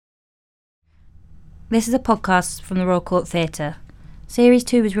This is a podcast from the Royal Court Theatre. Series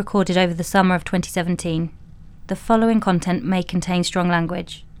 2 was recorded over the summer of 2017. The following content may contain strong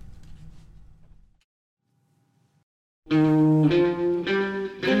language.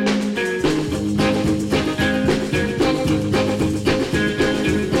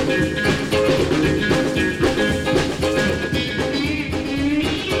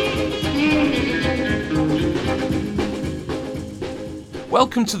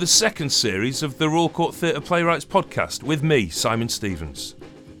 Welcome to the second series of the Royal Court Theatre Playwrights podcast with me, Simon Stevens.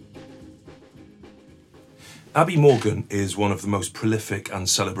 Abi Morgan is one of the most prolific and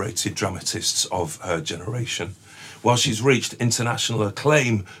celebrated dramatists of her generation. While she's reached international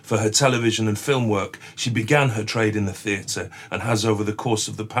acclaim for her television and film work, she began her trade in the theatre and has over the course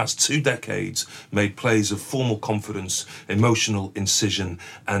of the past 2 decades made plays of formal confidence, emotional incision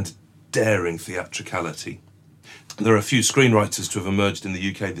and daring theatricality. There are a few screenwriters to have emerged in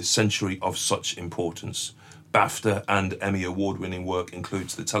the UK this century of such importance. BAFTA and Emmy award-winning work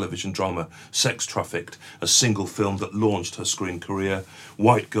includes the television drama Sex Trafficked, a single film that launched her screen career.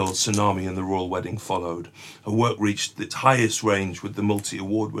 White Girl, Tsunami and The Royal Wedding followed. Her work reached its highest range with the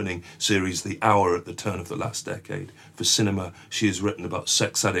multi-award-winning series The Hour at the turn of the last decade. For cinema, she has written about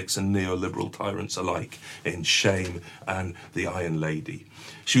sex addicts and neoliberal tyrants alike in Shame and The Iron Lady.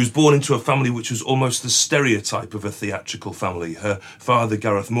 She was born into a family which was almost the stereotype of a theatrical family. Her father,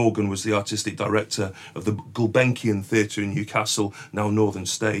 Gareth Morgan, was the artistic director of the Gulbenkian Theatre in Newcastle, now Northern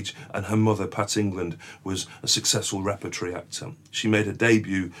Stage, and her mother, Pat England, was a successful repertory actor. She made her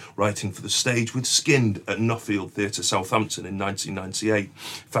debut writing for the stage with Skinned at Nuffield Theatre, Southampton in 1998.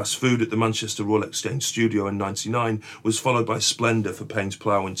 Fast Food at the Manchester Royal Exchange Studio in 1999 was followed by Splendour for Payne's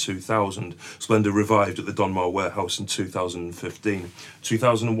Plough in 2000. Splendour revived at the Donmar Warehouse in 2015.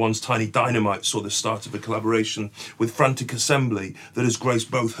 2001's Tiny Dynamite saw the start of a collaboration with Frantic Assembly that has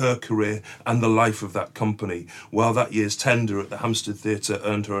graced both her career and the life of that company, while that year's tender at the Hampstead Theatre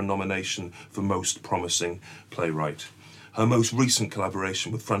earned her a nomination for Most Promising Playwright. Her most recent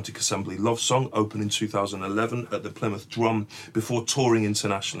collaboration with Frantic Assembly, Love Song, opened in 2011 at the Plymouth Drum before touring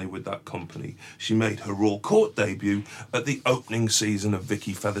internationally with that company. She made her Royal Court debut at the opening season of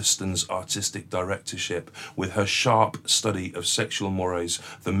Vicky Featherstone's artistic directorship with her sharp study of sexual mores,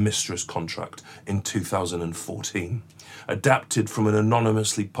 The Mistress Contract, in 2014. Adapted from an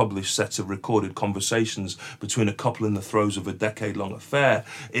anonymously published set of recorded conversations between a couple in the throes of a decade-long affair,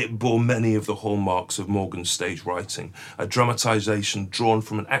 it bore many of the hallmarks of Morgan's stage writing. A dramatisation drawn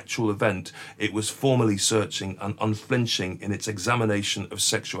from an actual event, it was formally searching and unflinching in its examination of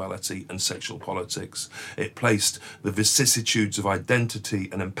sexuality and sexual politics. It placed the vicissitudes of identity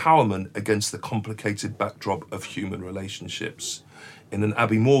and empowerment against the complicated backdrop of human relationships. In an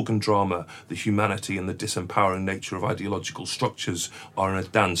Abi Morgan drama, the humanity and the disempowering nature of ideological structures are in a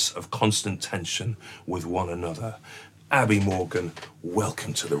dance of constant tension with one another. Abi Morgan,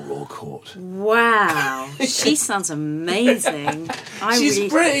 welcome to the Royal Court. Wow, she sounds amazing. She's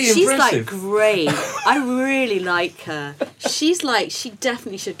pretty She's impressive. like great. I really like her. She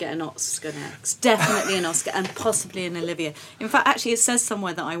definitely should get an Oscar next. Definitely an Oscar and possibly an Olivier. In fact, actually, it says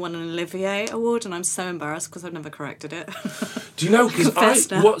somewhere that I won an Olivier award, and I'm so embarrassed because I've never corrected it. Do you know,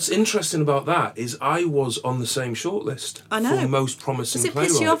 because now. what's interesting about that is I was on the same shortlist for Most Promising Does it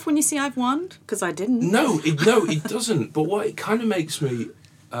Playwright. piss you off when you see I've won? Because I didn't. No, it doesn't. But what it kind of makes me,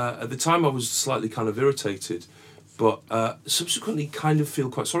 at the time I was slightly kind of irritated, but subsequently kind of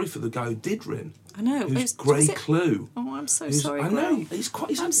feel quite sorry for the guy who did Rin. I know. Who's Grey Clue. Oh, I'm so sorry, I know.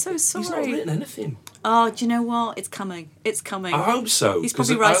 Grey. I'm so sorry. He's not written anything. Oh, do you know what? It's coming. I hope so. He's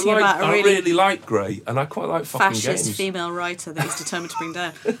probably writing about a I really like Grey, and I quite like fucking fascist games. female writer that he's determined to bring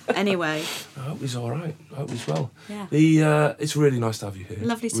down. Anyway. I hope he's all right. I hope he's well. Yeah. It's really nice to have you here.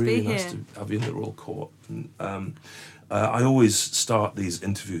 Lovely to really be nice here. to have you in the Royal Court. I always start these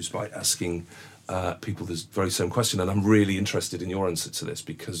interviews by asking people this very same question, and I'm really interested in your answer to this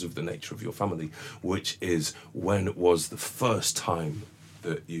because of the nature of your family, which is, when was the first time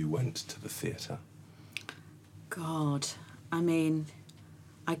that you went to the theatre? God, I mean,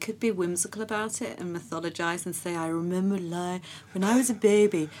 I could be whimsical about it and mythologise and say I remember when I was a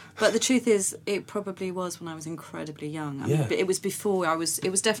baby, but the truth is it probably was when I was incredibly young. I mean, it was before it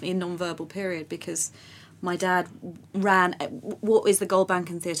was definitely a non-verbal period because my dad ran what is the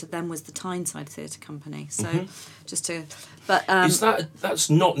Gulbenkian Theatre then was the Tyneside Theatre Company. So is that's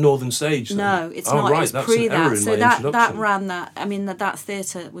not Northern Stage then? No, it's not. Right, it's that's pre an error that. in So my that ran that. I mean that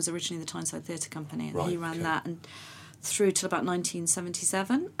theatre was originally the Tyneside Theatre Company, and he ran that and through till about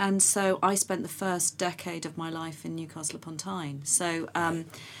 1977. And so I spent the first decade of my life in Newcastle upon Tyne. So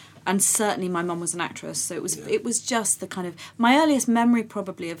and certainly my mum was an actress, so it was just the kind of my earliest memory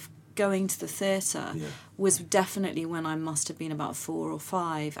probably of going to the theatre was definitely when I must have been about 4 or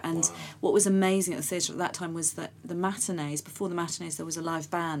 5. And what was amazing at the theatre at that time was that before the matinees, there was a live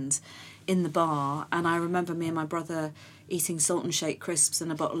band in the bar. And I remember me and my brother eating Salt and Shake crisps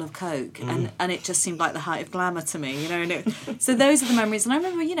and a bottle of Coke. And it just seemed like the height of glamour to me, you know. And so those are the memories. And I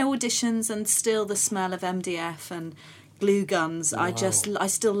remember, you know, auditions and still the smell of MDF and glue guns. Wow. I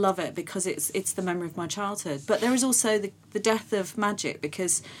still love it because it's the memory of my childhood. But there is also the death of magic,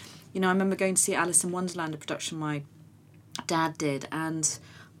 because, you know, I remember going to see Alice in Wonderland, a production my dad did, and,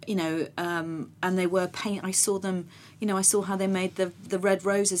 you know, and they were I saw them, you know, I saw how they made the red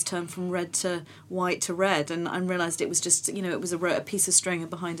roses turn from red to white to red, and realised it was just, you know, it was a piece of string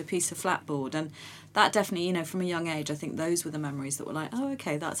behind a piece of flatboard. And that definitely, you know, from a young age, I think those were the memories that were like, oh,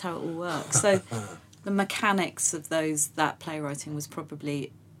 okay, that's how it all works. So the mechanics of that playwriting was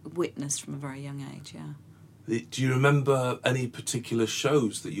probably witnessed from a very young age, yeah. Do you remember any particular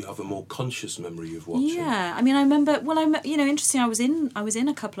shows that you have a more conscious memory of watching? Yeah, I mean, I remember. Well, you know, interesting. I was in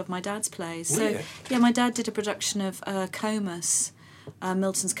a couple of my dad's plays. Really? So yeah, my dad did a production of Comus,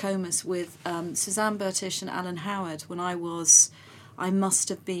 Milton's Comus, with Suzanne Bertish and Alan Howard. When I must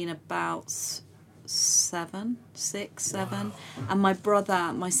have been about 6, 7, Wow. and my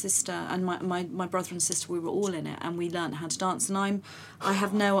brother, my sister, and my brother and sister, we were all in it, and we learned how to dance. And I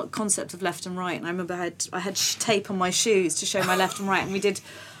have no concept of left and right, and I remember I had tape on my shoes to show my left and right, and we did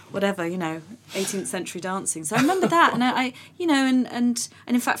whatever, you know, 18th century dancing. So I remember that, and I you know, and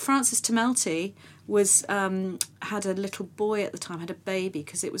in fact Francis Tomelty was had a little boy at the time, had a baby,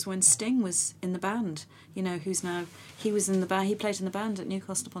 because it was when Sting was in the band, you know, he was in the band, he played in the band at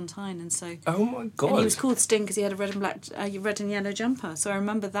Newcastle upon Tyne, and so oh my god, and he was called Sting because he had a red and yellow jumper. So I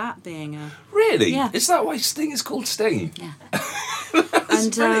remember that being really, yeah. Is that why Sting is called Sting? Yeah.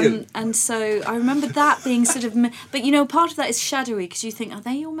 Brilliant. And so I remember that being sort of, but you know, part of that is shadowy because you think, are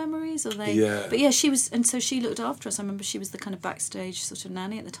they your memories, or they? Yeah. But yeah, she was, and so she looked after us. I remember she was the kind of backstage sort of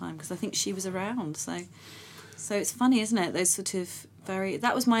nanny at the time, because I think she was around. So it's funny, isn't it? Those sort of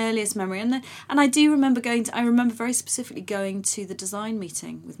that was my earliest memory, and I do remember I remember very specifically going to the design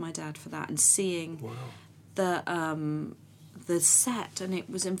meeting with my dad for that and seeing the set, and it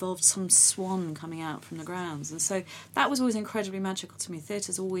was involved some swan coming out from the grounds, and so that was always incredibly magical to me.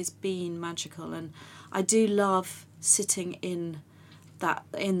 Theatre's always been magical, and I do love sitting in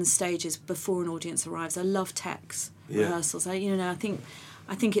the stages before an audience arrives. I love techs, rehearsals.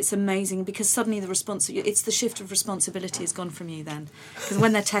 I think it's amazing, because suddenly it's the shift of responsibility has gone from you then, because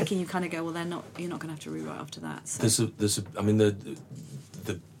when they're teching you kind of go, well, you're not going to have to rewrite after that. So. I mean,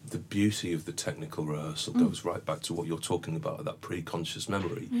 the beauty of the technical rehearsal goes right back to what you're talking about, that pre-conscious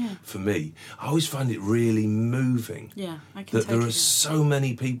memory. Yeah. For me, I always find it really moving. Yeah, I can. That there are so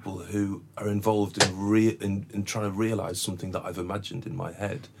many people who are involved in trying to realise something that I've imagined in my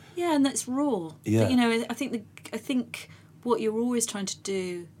head. Yeah, and that's raw. Yeah. You know, I think what you're always trying to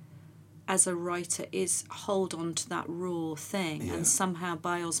do as a writer is hold on to that raw thing, and somehow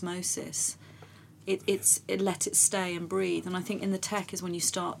by osmosis it let it stay and breathe. And I think in the tech is when you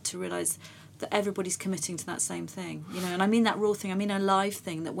start to realise that everybody's committing to that same thing, you know. And I mean that raw thing, I mean a live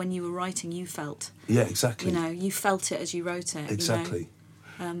thing that when you were writing you felt. Yeah, exactly. You know, you felt it as you wrote it. Exactly.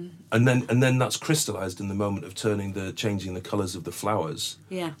 You know? And then that's crystallised in the moment of changing the colours of the flowers.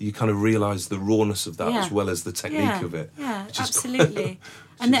 Yeah. You kind of realise the rawness of that as well as the technique of it. Yeah, absolutely.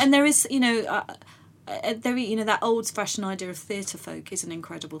 And there is, you know, that old-fashioned idea of theatre folk is an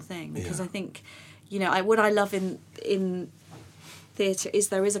incredible thing, because I think, you know, what I love in theatre is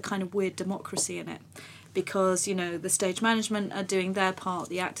there is a kind of weird democracy in it, because, you know, the stage management are doing their part,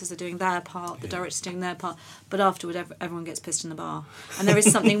 the actors are doing their part, the director's doing their part, but afterward everyone gets pissed in the bar. And there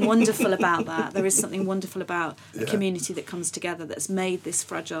is something wonderful about that. There is something wonderful about the community that comes together that's made this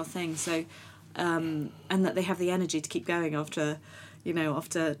fragile thing. So, and that they have the energy to keep going after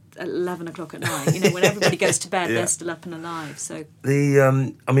 11 o'clock at night. You know, when everybody goes to bed, they're still up and alive. So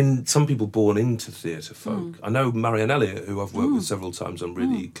I mean, some people born into theatre folk. I know Marianne Elliott, who I've worked with several times. I'm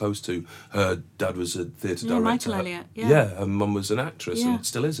really close to. Her dad was a theatre director. Michael Elliott. Her mum was an actress and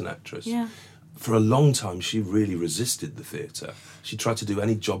still is an actress. Yeah. For a long time, she really resisted the theatre. She tried to do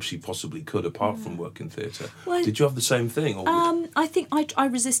any job she possibly could apart from work in theatre. Well, did you have the same thing? Or I think I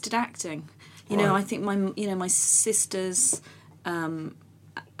resisted acting. You know, I think my sister's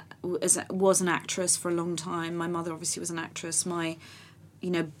was an actress for a long time. My mother obviously was an actress.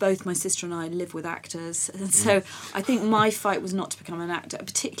 Both my sister and I live with actors, and so I think my fight was not to become an actor,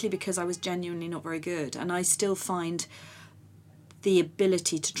 particularly because I was genuinely not very good, and I still find the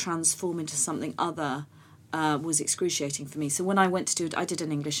ability to transform into something other was excruciating for me. So when I went to I did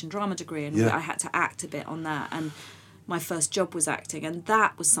an English and drama degree, and I had to act a bit on that, and my first job was acting, and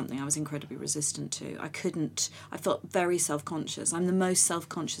that was something I was incredibly resistant to. I felt very self-conscious. I'm the most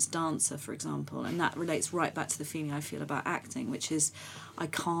self-conscious dancer, for example, and that relates right back to the feeling I feel about acting, which is I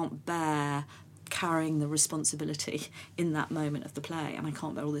can't bear carrying the responsibility in that moment of the play, and I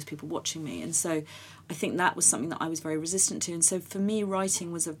can't bear all those people watching me. And so I think that was something that I was very resistant to. And so for me,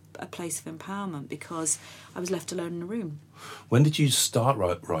 writing was a place of empowerment because I was left alone in a room. When did you start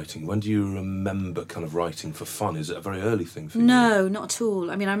writing? When do you remember kind of writing for fun? Is it a very early thing for you? No, not at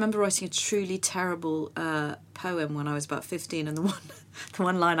all. I mean, I remember writing a truly terrible poem when I was about 15, and the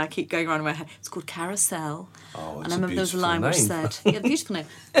one line I keep going around in my head, it's called Carousel. Oh, it's and I remember there was a line which said, beautiful name.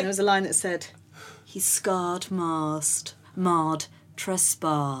 And there was a line that said, "He's scarred, marred,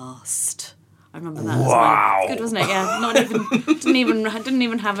 trespassed." I remember that. Wow. Good, wasn't it? Yeah. Didn't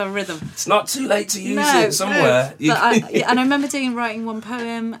even have a rhythm. It's not too late to use it somewhere. No. And I remember writing one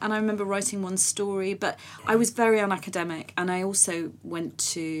poem, and I remember writing one story. But I was very unacademic, and I also went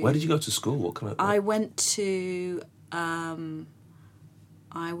to. Where did you go to school? What kind of? I went to 9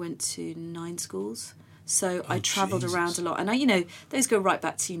 schools. So I travelled around a lot, and those go right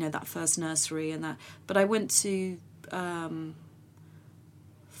back to that first nursery and that. But I went to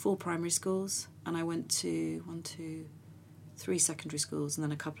 4 primary schools, and I went to 3 secondary schools, and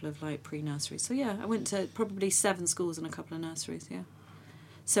then a couple of pre-nurseries. So yeah, I went to probably 7 schools and a couple of nurseries. Yeah.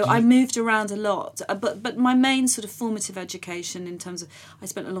 So I moved around a lot, but my main sort of formative education in terms of I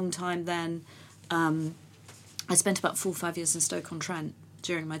spent a long time then. I spent about 4 or 5 years in Stoke-on-Trent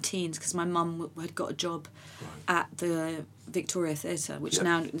during my teens because my mum had got a job at the Victoria Theatre, which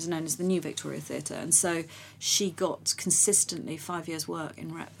now is known as the New Victoria Theatre, and so she got consistently 5 years' work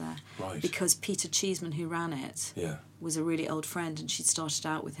in rep there because Peter Cheeseman, who ran it, was a really old friend, and she'd started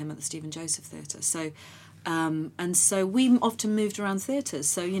out with him at the Stephen Joseph Theatre. So, and so we often moved around theatres.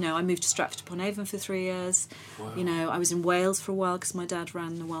 So I moved to Stratford-upon-Avon for 3 years. Wow. I was in Wales for a while because my dad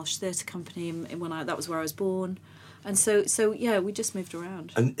ran the Welsh Theatre Company, and that was where I was born. And so yeah, we just moved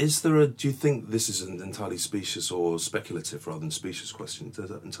around. And do you think this is an entirely specious or speculative rather than specious question? It's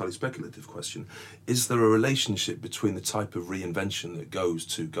an entirely speculative question. Is there a relationship between the type of reinvention that goes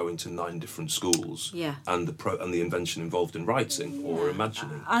to going to 9 different schools and the invention involved in writing or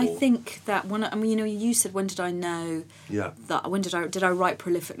imagining? I think that you said, when did I know that? When did I write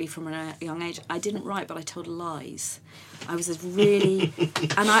prolifically from a young age? I didn't write, but I told lies. I was really,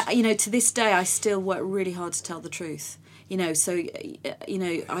 and I, to this day, I still work really hard to tell the truth. I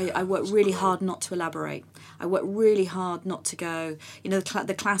work really hard not to elaborate. I work really hard not to go.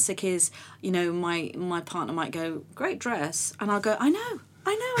 The classic is, my partner might go, "Great dress," and I'll go, I know,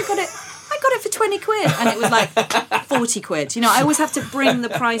 I got it for 20 quid, and it was like 40 quid. I always have to bring the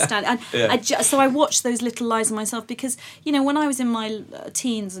price down, and so I watch those little lies on myself because when I was in my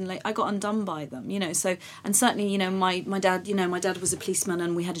teens and I got undone by them. So, and certainly my dad was a policeman,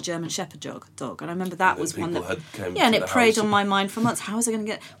 and we had a German Shepherd dog, and I remember that was one that and it preyed on my mind for months. How was I going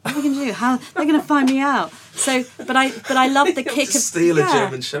to get? What are we going to do? How they're going to find me out? So, but I love the kick of steal a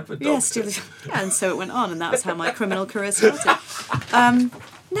German Shepherd dog. And so it went on, and that's how my criminal career started.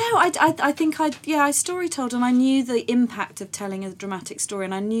 No, I think I storytold, and I knew the impact of telling a dramatic story,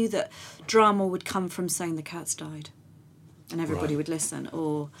 and I knew that drama would come from saying the cat's died, and everybody would listen,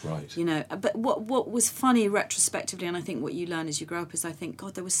 or But what was funny retrospectively, and I think what you learn as you grow up, is I think,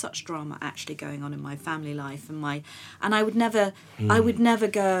 God, there was such drama actually going on in my family life, and I would never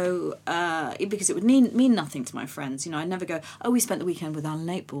go because it would mean nothing to my friends. I'd never go, "Oh, we spent the weekend with Alan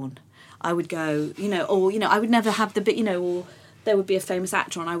Ayckbourn." I would go, I would never have the bit, or there would be a famous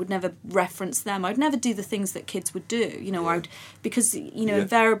actor, and I would never reference them. I'd never do the things that kids would do, because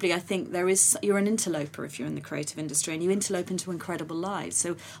invariably I think you're an interloper if you're in the creative industry, and you interlope into incredible lives.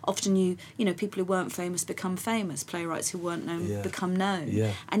 So often people who weren't famous become famous, playwrights who weren't known become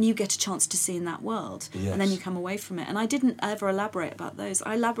known, and you get a chance to see in that world, and then you come away from it. And I didn't ever elaborate about those.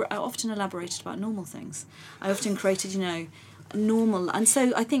 I often elaborated about normal things. I often created, normal, and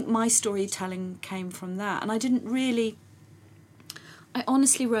so I think my storytelling came from that. And I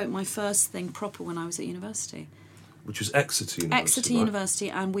honestly wrote my first thing proper when I was at university. Which was Exeter University. Exeter University,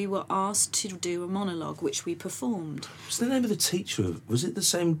 and we were asked to do a monologue, which we performed. What's the name of the teacher? Was it the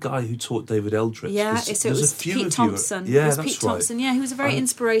same guy who taught David Eldridge? Yeah, it was Pete Thompson. Yeah, that's Pete Thompson. Yeah, he was a very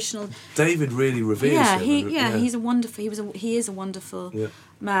inspirational. David really reveres him. He's a wonderful. He is a wonderful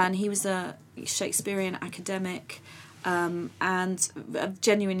man. He was a Shakespearean academic, and a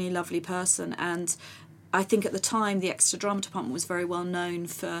genuinely lovely person. And I think at the time the Exeter Drama Department was very well known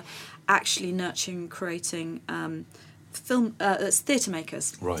for actually nurturing and creating theatre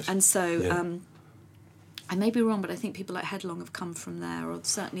makers. Right. And so I may be wrong, but I think people like Headlong have come from there, or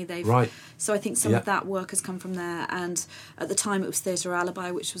certainly they've... Right. So I think some of that work has come from there. And at the time it was Theatre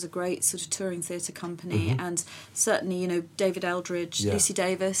Alibi, which was a great sort of touring theatre company. And certainly, you know, David Eldridge, Lucy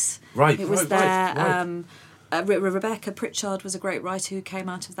Davis. Right, It was right, there. right. Rebecca Pritchard was a great writer who came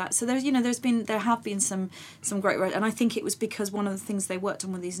out of that. So there have been some great writers, and I think it was because one of the things they worked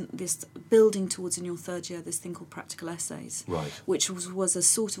on with this building towards in your third year, this thing called practical essays, Right. which was a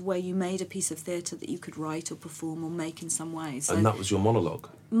sort of where you made a piece of theatre that you could write or perform or make in some way. So And that was your monologue?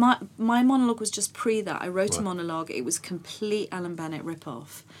 my monologue was just pre that. I wrote a monologue. It was a complete Alan Bennett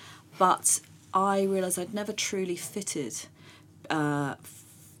rip-off, but I realised I'd never truly fitted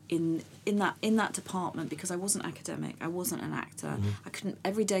in that department because I wasn't academic. I wasn't an actor. I couldn't.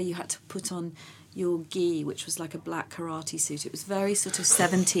 Every day you had to put on your gi, which was like a black karate suit. It was very sort of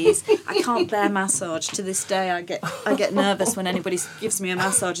 70s. I can't bear massage to this day. I get nervous when anybody gives me a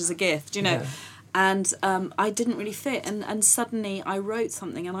massage as a gift, you know. Yeah. And I didn't really fit. And suddenly I wrote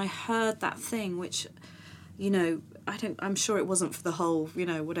something and I heard that thing, which, you know, I'm sure it wasn't for the whole, you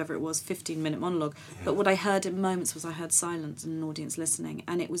know, whatever it was, 15-minute monologue. Yeah. But what I heard in moments was I heard silence and an audience listening,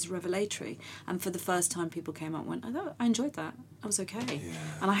 and it was revelatory. And for the first time, people came up and went, oh, I enjoyed that. I was okay. Yeah.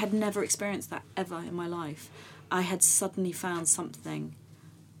 And I had never experienced that ever in my life. I had suddenly found something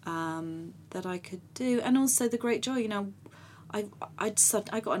that I could do. And also the great joy, you know, I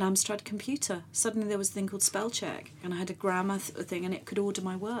got an Amstrad computer. Suddenly there was a thing called spell check, and I had a grammar thing, and it could order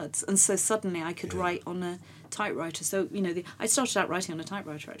my words. And so suddenly I could write on a typewriter. So, you know, I started out writing on a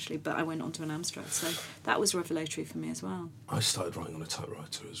typewriter, actually, but I went on to an Amstrad. So that was revelatory for me as well. I started writing on a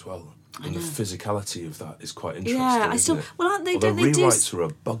typewriter as well. And the physicality of that is quite interesting. Yeah, I still... Well, aren't they... Although rewrites are a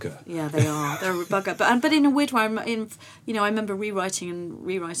bugger. Yeah, they are. They're a bugger. But in a weird way, you know, I remember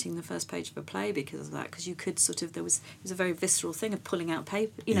rewriting the first page of a play because of that, because you could sort of... It was a very visceral thing of pulling out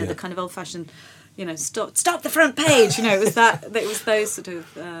paper, you know, the kind of old-fashioned... You know, stop the front page. You know, it was that. It was those sort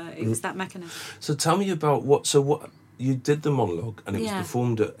of. It was that mechanism. So tell me about what you did the monologue, and it was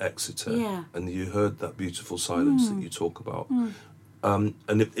performed at Exeter, and you heard that beautiful silence that you talk about, and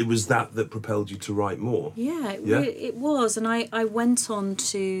it was that propelled you to write more. Yeah, it was, and I went on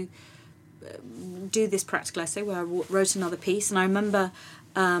to do this practical essay where I wrote another piece, and I remember.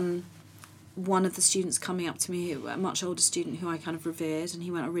 One of the students coming up to me, a much older student who I kind of revered, and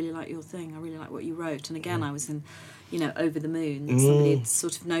he went, I really like your thing, I really like what you wrote. And again, I was in, you know, over the moon that somebody had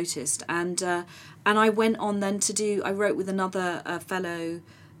sort of noticed. And I went on then I wrote with another fellow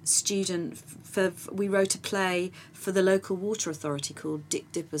student, we wrote a play for the local water authority called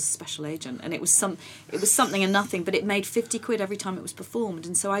Dick Dipper's Special Agent, and it was something and nothing, but it made 50 quid every time it was performed,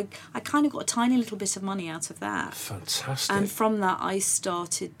 and so I kind of got a tiny little bit of money out of that. Fantastic. And from that I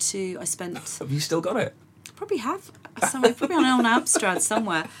spent... Have you still got it? Probably have. Probably on an Amstrad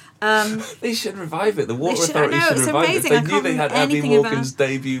somewhere. They should revive it. The Water Authority should revive amazing. it. They knew they had Abby Morgan's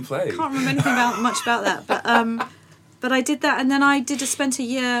debut play. I can't remember anything much about that, but I did that, and then I spent a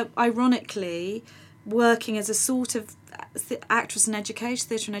year, ironically, working as a sort of actress in education,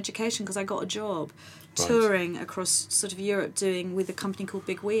 theatre and education, because I got a job touring across sort of Europe with a company called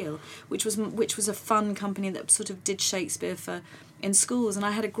Big Wheel, which was a fun company that sort of did Shakespeare in schools, and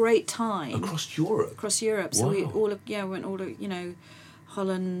I had a great time. Across Europe? Across Europe. So wow. we went all of, you know,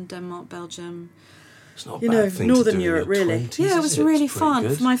 Holland, Denmark, Belgium. It's not a bad thing Northern to do Europe, in your really. 20s, Yeah, it was really fun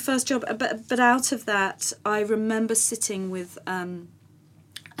good. for my first job. But out of that, I remember sitting with an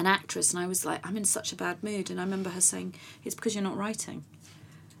actress, and I was like, I'm in such a bad mood. And I remember her saying, it's because you're not writing.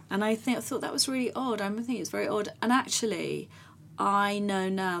 And I thought that was really odd. I think it's very odd. And actually, I know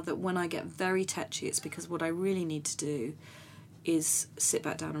now that when I get very tetchy, it's because what I really need to do is sit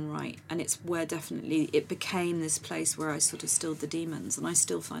back down and write. And it's where definitely it became this place where I sort of stilled the demons. And I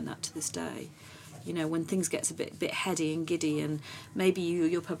still find that to this day. You know, when things get a bit heady and giddy, and maybe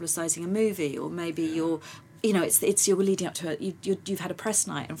you're publicising a movie, or maybe you're you're leading up to you've had a press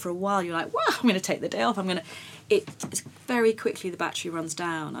night, and for a while you're like, wow, I'm going to take the day off. It's very quickly the battery runs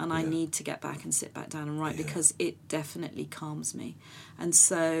down, and I need to get back and sit back down and write because it definitely calms me. And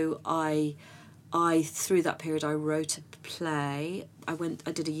so I through that period I wrote a play. I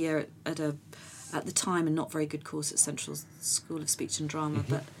did a year at the time a not very good course at Central School of Speech and Drama,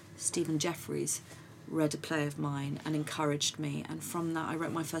 but Stephen Jeffries read a play of mine and encouraged me, and from that I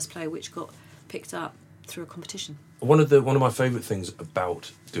wrote my first play, which got picked up through a competition. One of my favourite things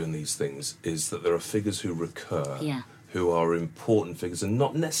about doing these things is that there are figures who recur, who are important figures and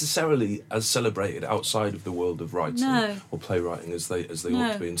not necessarily as celebrated outside of the world of writing or playwriting as they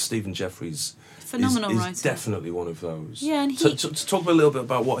ought to be. And Stephen Jeffries is definitely one of those. Yeah, and to talk a little bit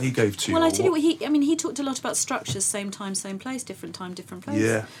about what he gave to you. Well, I tell you what, he talked a lot about structures, same time, same place, different time, different place.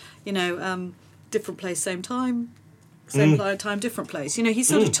 Yeah. You know, different place, same time. Same time, different place. You know, he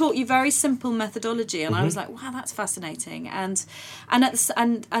sort of taught you very simple methodology, and I was like, wow, that's fascinating. And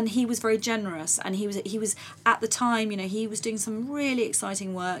he was very generous, and he was at the time, you know, he was doing some really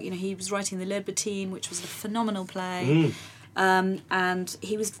exciting work. You know, he was writing The Libertine, which was a phenomenal play. And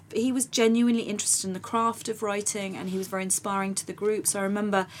he was genuinely interested in the craft of writing, and he was very inspiring to the group. So I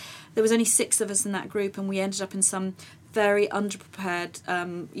remember there was only 6 of us in that group, and we ended up in some very underprepared,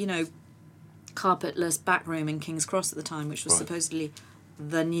 you know, carpetless back room in King's Cross at the time, which was supposedly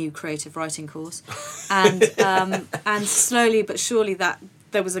the new creative writing course, and slowly but surely that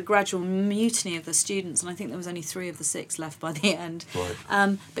there was a gradual mutiny of the students, and I think there was only 3 of the 6 left by the end.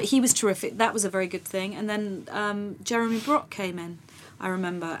 Right. But he was terrific. That was a very good thing. And then Jeremy Brock came in, I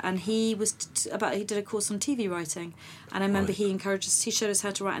remember, and he was he did a course on TV writing, and I remember he encouraged us. He showed us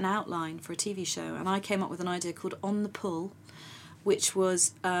how to write an outline for a TV show, and I came up with an idea called On the Pull, which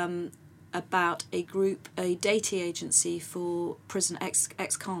was about a dating agency for prison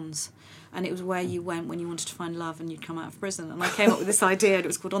ex-cons, and it was where you went when you wanted to find love and you'd come out of prison. And I came up with this idea, and it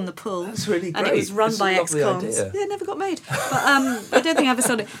was called On the Pull. That's really great. And it was run by ex-cons. Yeah, it never got made. But I don't think I ever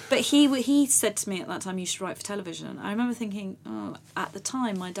sold it. But he said to me at that time, you should write for television. I remember thinking, at the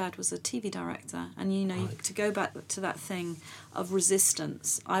time my dad was a TV director, and you know, to go back to that thing of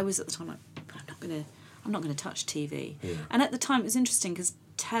resistance, I was at the time like, I'm not going to touch TV. Yeah. And at the time it was interesting because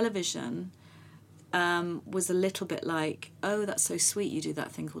television was a little bit like, oh, that's so sweet, you do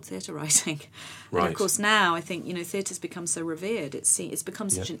that thing called theatre writing. Right. And of course now I think, you know, theatre's become so revered. It's become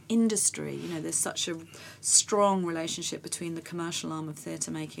such an industry. You know, there's such a strong relationship between the commercial arm of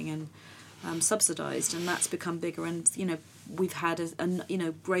theatre making and subsidised, and that's become bigger. And you know, we've had you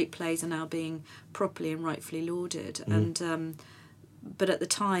know, great plays are now being properly and rightfully lauded. And but at the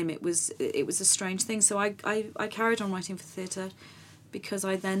time it was a strange thing. So I carried on writing for theatre, because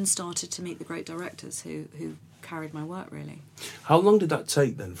I then started to meet the great directors who carried my work, really. How long did that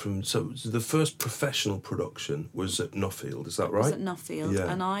take then? So the first professional production was at Nuffield, is that right? It was at Nuffield,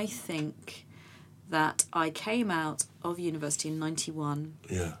 and I think that I came out of university in 91.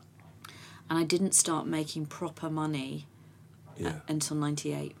 Yeah. And I didn't start making proper money until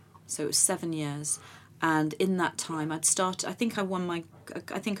 98. So it was 7 years. And in that time I'd started, I think I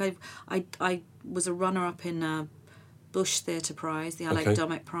was a runner-up in Bush Theatre Prize, the Alec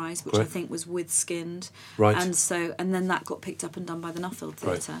Domek Prize, which I think was with Skinned. Right. And then that got picked up and done by the Nuffield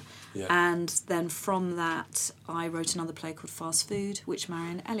Theatre. Right. Yeah. And then from that, I wrote another play called Fast Food, which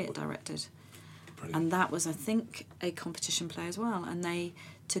Marion Elliott directed. Brilliant. And that was, I think, a competition play as well. And they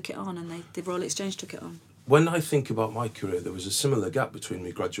took it on, and the Royal Exchange took it on. When I think about my career, there was a similar gap between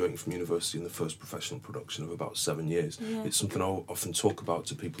me graduating from university and the first professional production of about 7 years. Yeah. It's something I often talk about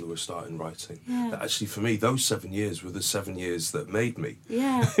to people who are starting writing. Yeah. That actually, for me, those 7 years were the 7 years that made me.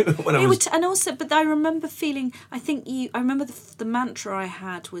 Yeah. But I remember feeling, I remember the mantra I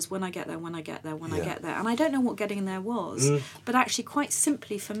had was, when I get there, when I get there, when I get there. And I don't know what getting there was, but actually quite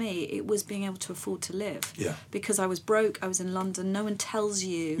simply for me, it was being able to afford to live. Yeah. Because I was broke, I was in London, no one tells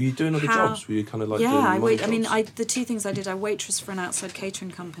you. Were you doing other jobs? Were you kind of like doing the 2 things I did, I waitressed for an outside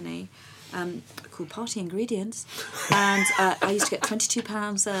catering company called Party Ingredients, and I used to get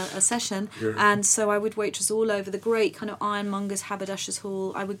 £22 a session, and so I would waitress all over the great kind of ironmongers, haberdashers'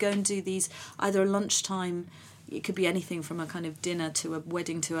 hall. I would go and do these either a lunchtime, it could be anything from a kind of dinner to a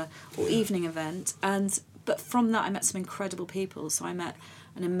wedding to or evening event, but from that I met some incredible people. So I met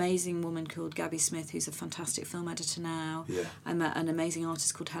an amazing woman called Gabby Smith, who's a fantastic film editor now. Yeah. I met an amazing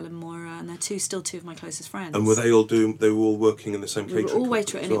artist called Helen Moira, and they're still two of my closest friends. And were they were all working in the same catering company? We were all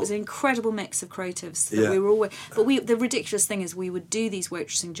waitressing, and it was an incredible mix of creatives. That we were all. But the ridiculous thing is, we would do these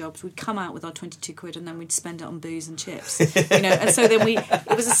waitressing jobs. We'd come out with our 22 quid, and then we'd spend it on booze and chips. You know, and so then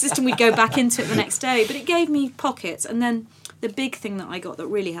it was a system we'd go back into it the next day. But it gave me pockets, and then the big thing that I got that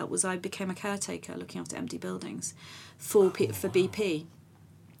really helped was I became a caretaker looking after empty buildings for BP.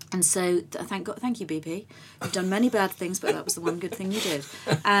 And so, thank you, BP. You've done many bad things, but that was the one good thing you did.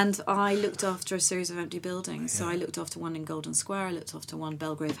 And I looked after a series of empty buildings. So I looked after one in Golden Square, I looked after one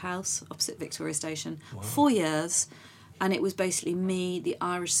Belgrave House, opposite Victoria Station, 4 years. And it was basically me, the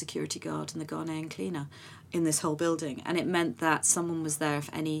Irish security guard, and the Ghanaian cleaner in this whole building. And it meant that someone was there if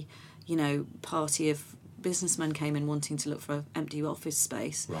any, party of businessmen came in wanting to look for an empty office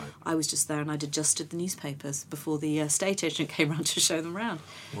space. Right. I was just there, and I'd adjusted the newspapers before the estate agent came round to show them around.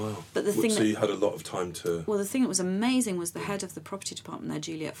 Wow. But you had a lot of time to... Well, the thing that was amazing was the head of the property department there,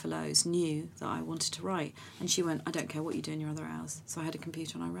 Juliette Fellows, knew that I wanted to write. And she went, I don't care what you do in your other hours. So I had a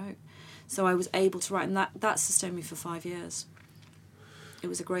computer and I wrote. So I was able to write, and that sustained me for 5 years. It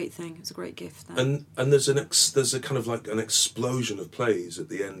was a great thing. It was a great gift. Then. And there's there's a kind of like an explosion of plays at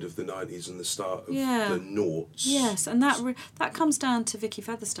the end of the 90s and the start of the noughts. Yes, and that comes down to Vicky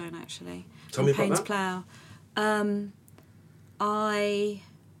Featherstone, actually. Tell me about Payne's that. Plough.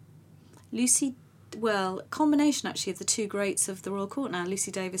 Combination actually of the two greats of the Royal Court now,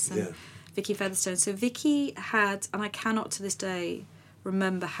 Lucy Davis and Vicky Featherstone. So Vicky had, and I cannot to this day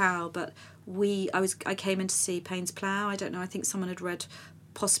remember how, but I came in to see Payne's Plough. I don't know, I think someone had read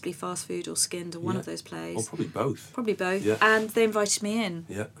possibly Fast Food or Skinned or one of those plays. Or probably both. Probably both. Yeah. And they invited me in.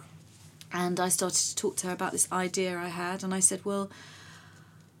 Yeah. And I started to talk to her about this idea I had, and I said, well,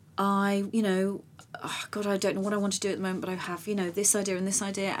 I don't know what I want to do at the moment, but I have, this idea and this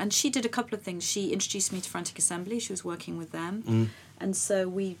idea. And she did a couple of things. She introduced me to Frantic Assembly. She was working with them. And so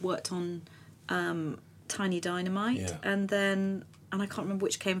we worked on Tiny Dynamite. And I can't remember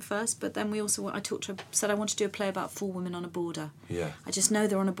which came first, but then I talked to her, said I want to do a play about 4 women on a border. Yeah. I just know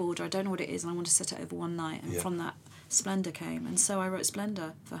they're on a border. I don't know what it is, and I want to set it over one night. And from that, Splendour came. And so I wrote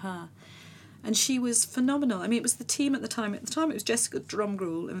Splendour for her. And she was phenomenal. I mean, it was the team at the time. At the time, it was Jessica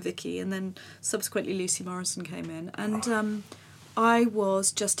Drumgruel and Vicky, and then subsequently Lucy Morrison came in. And I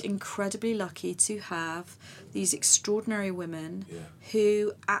was just incredibly lucky to have these extraordinary women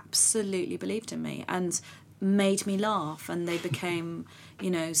who absolutely believed in me and made me laugh. And they became,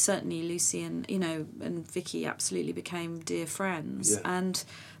 certainly Lucy and Vicky absolutely became dear friends. Yeah. And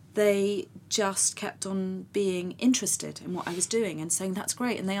they just kept on being interested in what I was doing and saying, that's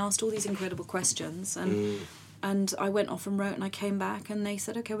great. And they asked all these incredible questions. And I went off and wrote, and I came back and they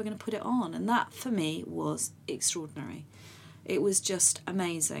said, OK, we're going to put it on. And that, for me, was extraordinary. It was just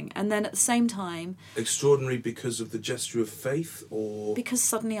amazing. And then at the same time... Extraordinary because of the gesture of faith, or...? Because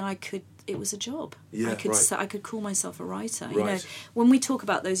suddenly it was a job. Yeah, I could call myself a writer. Right. When we talk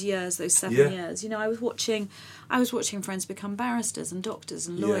about those years, those 7 years, I was watching friends become barristers and doctors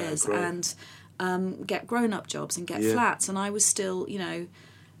and lawyers and get grown-up jobs and get flats, and I was still,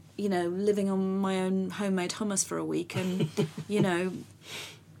 living on my own homemade hummus for a week and,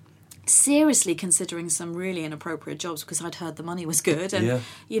 seriously considering some really inappropriate jobs because I'd heard the money was good and,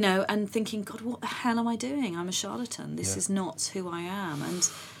 and thinking, God, what the hell am I doing? I'm a charlatan. This is not who I am.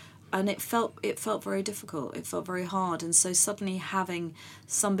 And it felt very difficult. It felt very hard. And so suddenly having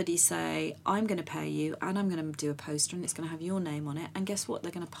somebody say, I'm going to pay you and I'm going to do a poster and it's going to have your name on it. And guess what?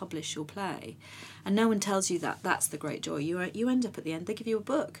 They're going to publish your play. And no one tells you that. That's the great joy. You end up at the end, they give you a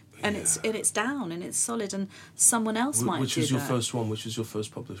book. And it's down and it's solid and someone else might do that. Which was your first one? Which was your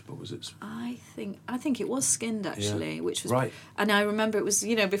first published book? Was it? I think it was Skinned, actually, which was... Right. And I remember it was,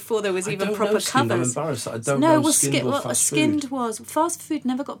 before there was even proper covers. I'm embarrassed that I don't know Skinned or Fast Food. Skinned was... Fast Food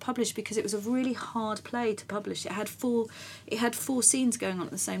never got published because it was a really hard play to publish. It had four scenes going on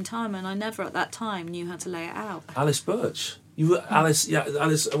at the same time, and I never at that time knew how to lay it out. Alice Birch. Alice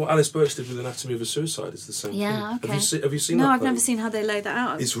Birch did with Anatomy of a Suicide. It's the same thing. Okay. Have you seen that? No, I've never seen how they lay that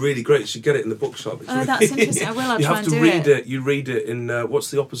out. It's really great. You should get it in the bookshop. That's interesting. I will. I'll try and do it. You have to read it. You read it in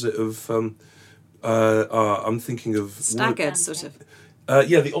what's the opposite of? I'm thinking of staggered, sort of.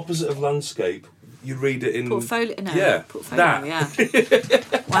 The opposite of landscape. You read it in portfolio. No, portfolio. That. Yeah.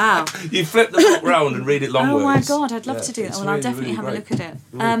 Wow. You flip the book round and read it long ways. Oh my God, I'd love to do that. Well, I'll definitely have a look at it.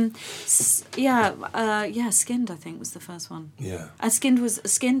 Skinned, I think, was the first one. Yeah. And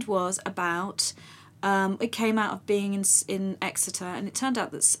Skinned was about. It came out of being in Exeter, and it turned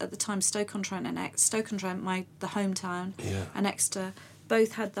out that at the time Stoke-on-Trent, the hometown, and Exeter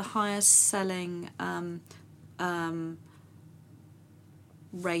both had the highest selling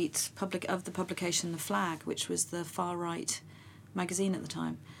rate of the publication The Flag, which was the far right magazine at the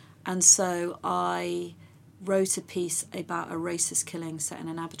time. And so I wrote a piece about a racist killing set in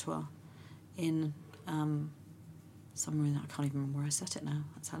an abattoir in somewhere in, I can't even remember where I set it now.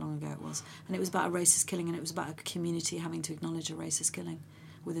 That's how long ago it was. And it was about a racist killing, and it was about a community having to acknowledge a racist killing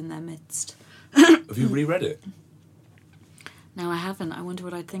within their midst. Have you reread it? No, I haven't. I wonder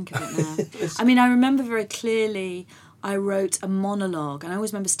what I'd think of it now. I mean, I remember very clearly I wrote a monologue, and I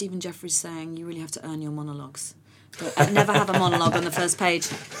always remember Stephen Jeffries saying, you really have to earn your monologues. Never have a monologue on the first page.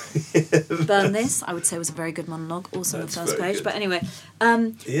 Burn This, I would say, was a very good monologue, also on the first page. Good. But anyway. Or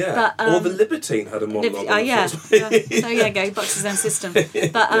The Libertine had a monologue on the first page. So, go Bucks his own system.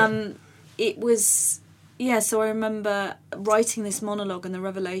 But it was... Yeah, so I remember writing this monologue, and the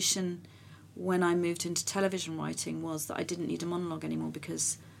revelation when I moved into television writing was that I didn't need a monologue anymore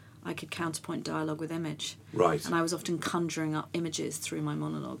because I could counterpoint dialogue with image. Right. And I was often conjuring up images through my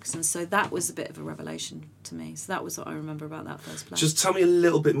monologues. And so that was a bit of a revelation to me. So that was what I remember about that first play. Just tell me a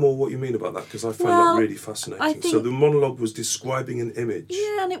little bit more what you mean about that, because I find Well, that really fascinating. I think- So the monologue was describing an image.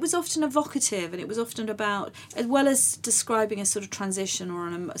 Yeah, and it was often evocative, and it was often about, as well as describing a sort of transition or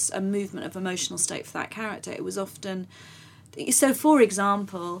a movement of emotional state for that character, it was often... So, for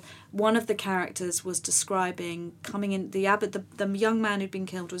example, one of the characters was describing coming in the young man who'd been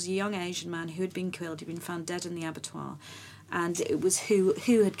killed was a young Asian man who had been killed. He'd been found dead in the abattoir, and it was who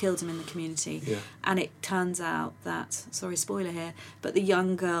had killed him in the community. Yeah. And it turns out that, sorry, spoiler here, but the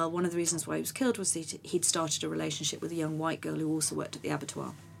young girl, one of the reasons why he was killed was he'd started a relationship with a young white girl who also worked at the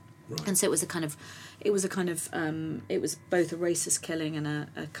abattoir. Right. And so it was both a racist killing and a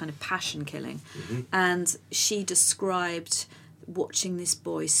kind of passion killing. Mm-hmm. And she described watching this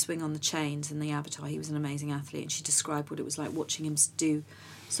boy swing on the chains in the abattoir. He was an amazing athlete, and she described what it was like watching him do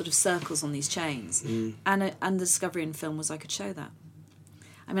sort of circles on these chains. And the discovery in film was I could show that.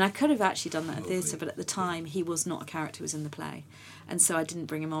 I mean, I could have actually done that in theatre, but at the time he was not a character who was in the play, and so I didn't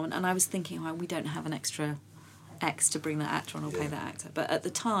bring him on. And I was thinking, we don't have an extra X to bring that actor on or pay that actor. But at the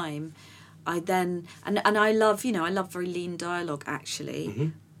time, I then and I love very lean dialogue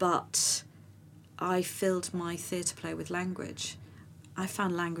actually, but I filled my theatre play with language. I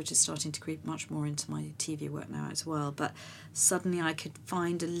found language is starting to creep much more into my TV work now as well. But suddenly I could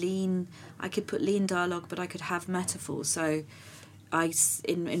find I could put lean dialogue, but I could have metaphors. So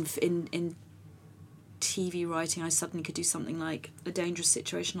in TV writing, I suddenly could do something like a dangerous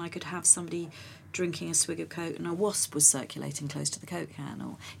situation. I could have somebody drinking a swig of Coke and a wasp was circulating close to the Coke can,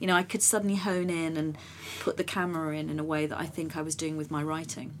 or I could suddenly hone in and put the camera in a way that I think I was doing with my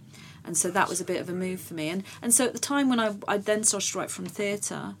writing. And so that was a bit of a move for me. And so at the time when I then started to write from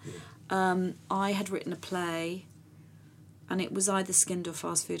theatre, I had written a play, and it was either Skinned or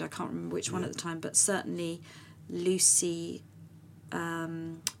Fast Food, I can't remember which one at the time, but certainly Lucy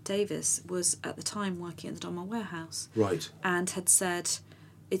Davis was at the time working at the Donmar Warehouse. Right. And had said,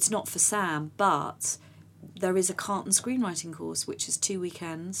 it's not for Sam, but there is a Carlton screenwriting course, which is 2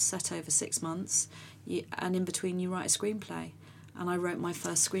 weekends set over 6 months, and in between you write a screenplay. And I wrote my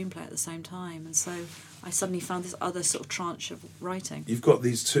first screenplay at the same time, and so I suddenly found this other sort of tranche of writing. You've got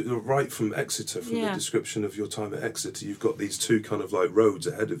these two, right from Exeter, from the description of your time at Exeter, you've got these two kind of like roads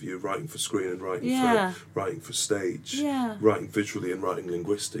ahead of you, writing for screen and writing for stage, writing visually and writing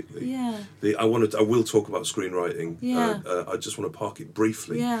linguistically. Yeah. I will talk about screenwriting. Yeah. I just want to park it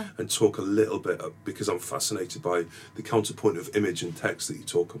briefly and talk a little bit, because I'm fascinated by the counterpoint of image and text that you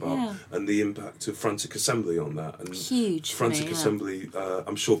talk about and the impact of Frantic Assembly on that. And huge. Frantic Assembly,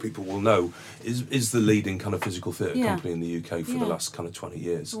 I'm sure people will know, is the leading kind of physical theatre company in the UK for the last kind of 20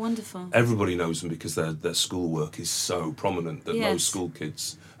 years. Wonderful. Everybody knows them because their schoolwork is so prominent that most school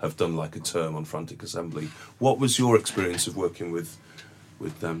kids have done like a term on Frantic Assembly. What was your experience of working with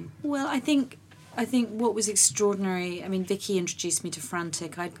them? Well, I think what was extraordinary, I mean, Vicky introduced me to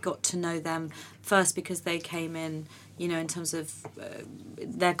Frantic. I'd got to know them first because they came in, in terms of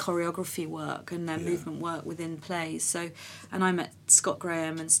their choreography work and their movement work within plays. So, and I met Scott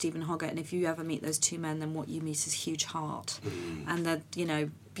Graham and Stephen Hoggett, and if you ever meet those two men, then what you meet is huge heart. And they're,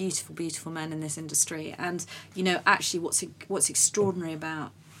 beautiful, beautiful men in this industry. And, actually what's extraordinary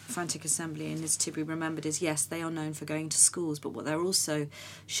about Frantic Assembly and is to be remembered is, yes, they are known for going to schools, but what they're also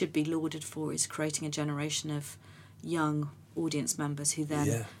should be lauded for is creating a generation of young audience members who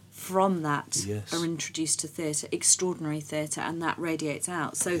then from that are introduced to theatre, extraordinary theatre, and that radiates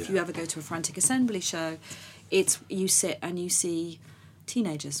out. So if you ever go to a Frantic Assembly show, you sit and you see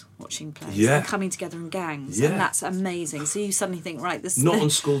teenagers watching plays and coming together in gangs, and that's amazing. So you suddenly think, right, this not on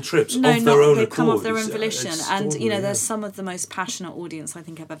school trips, no, of their own they accord. come off their own volition, and they're some of the most passionate audience I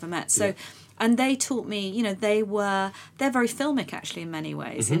think I've ever met. So, and they taught me, they're very filmic actually in many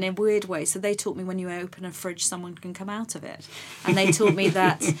ways, in a weird way. So they taught me when you open a fridge, someone can come out of it, and they taught me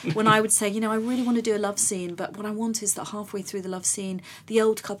that when I would say, I really want to do a love scene, but what I want is that halfway through the love scene, the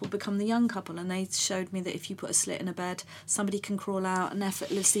old couple become the young couple, and they showed me that if you put a slit in a bed, somebody can crawl out and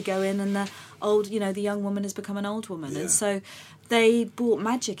effortlessly go in, and the old, the young woman has become an old woman, and so they brought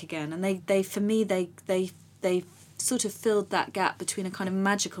magic again, and they for me they sort of filled that gap between a kind of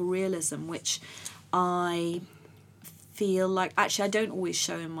magical realism, which I feel like actually I don't always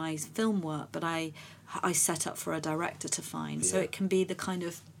show in my film work, but I set up for a director to find. So it can be the kind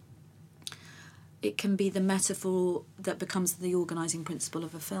of metaphor that becomes the organising principle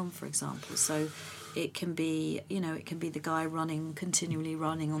of a film, for example. So it can be, the guy continually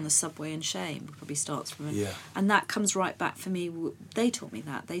running on the subway in shame. Probably starts from it. And that comes right back for me. They taught me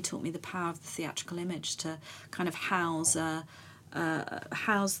that. They taught me the power of the theatrical image to kind of house a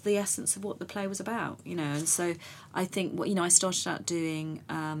house the essence of what the play was about, you know. And so I think I started out doing,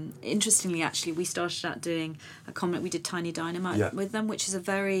 interestingly actually, we started out doing a comedy. We did Tiny Dynamite with them, which is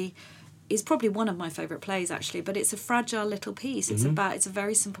probably one of my favourite plays actually, but it's a fragile little piece. It's a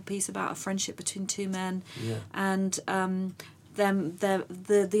very simple piece about a friendship between two men, and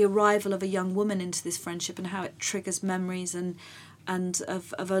the arrival of a young woman into this friendship and how it triggers memories and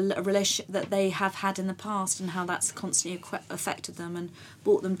of a relationship that they have had in the past, and how that's constantly affected them and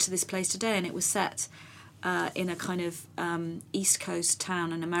brought them to this place today. And it was set in a kind of East Coast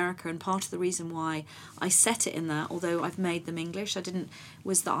town in America, and part of the reason why I set it in there, although I've made them English,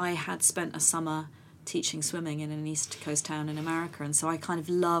 was that I had spent a summer teaching swimming in an East Coast town in America, and so I kind of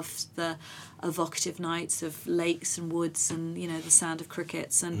loved the evocative nights of lakes and woods and the sound of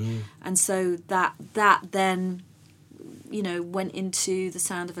crickets, and so that then went into the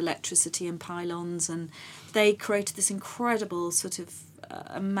sound of electricity and pylons, and they created this incredible sort of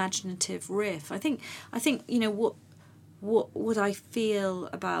imaginative riff. I think what I feel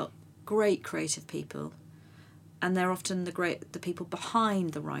about great creative people, and they're often the people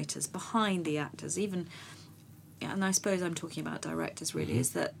behind the writers, behind the actors, even, and I suppose I'm talking about directors really,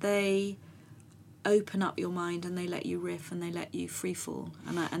 is that they open up your mind and they let you riff and they let you free fall,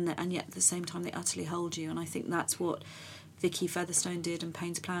 and yet at the same time they utterly hold you. And I think that's what Vicky Featherstone did and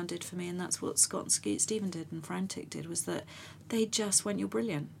Payne's Plough did for me, and that's what Scott and Stephen did and Frantic did, was that they just went, you're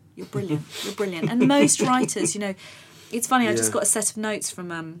brilliant, you're brilliant, you're brilliant. And most writers, it's funny, I just got a set of notes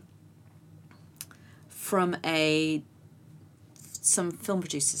from some film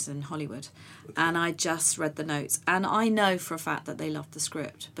producers in Hollywood, and I just read the notes, and I know for a fact that they loved the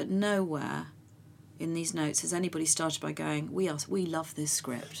script, but nowhere in these notes has anybody started by going, we love this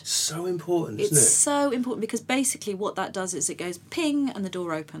script. So important, isn't it? It's so important, because basically what that does is it goes ping and the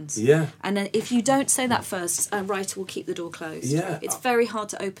door opens. Yeah. And then if you don't say that first, a writer will keep the door closed. Yeah. It's very hard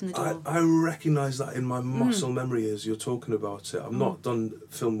to open the door. I recognise that in my muscle memory as you're talking about it. I've not done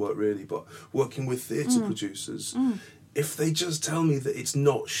film work really, but working with theatre producers, if they just tell me that it's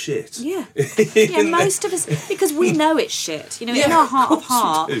not shit. Yeah. Most of us, because we know it's shit. In our heart of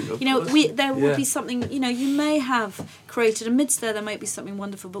heart, there will be something, you may have created, amidst there might be something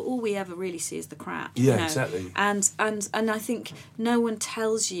wonderful, but all we ever really see is the crap. Yeah, exactly. And I think no one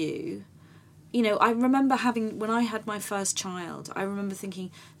tells you. I remember when I had my first child, I remember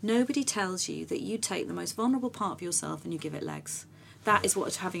thinking, nobody tells you that you take the most vulnerable part of yourself and you give it legs. That is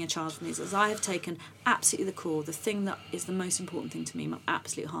what having a child for me is. I have taken absolutely the core, the thing that is the most important thing to me, my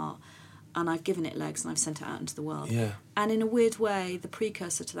absolute heart, and I've given it legs and I've sent it out into the world. Yeah. And in a weird way, the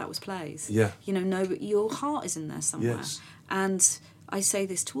precursor to that was plays. Yeah. But your heart is in there somewhere. Yes. And I say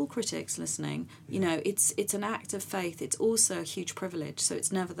this to all critics listening, it's an act of faith. It's also a huge privilege. So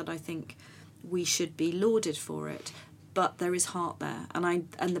it's never that I think we should be lauded for it, but there is heart there. And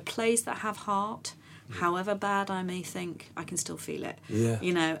the plays that have heart, however bad I may think, I can still feel it. Yeah.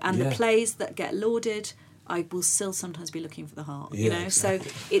 The plays that get lauded, I will still sometimes be looking for the heart. Exactly. So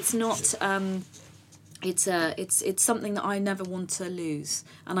it's not. It's something that I never want to lose,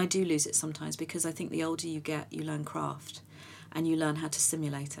 and I do lose it sometimes, because I think the older you get, you learn craft, and you learn how to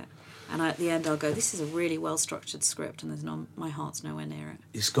simulate it. And at the end, I'll go, this is a really well-structured script, and my heart's nowhere near it.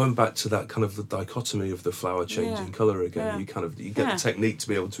 It's going back to that kind of the dichotomy of the flower changing colour again. Yeah. You get the technique to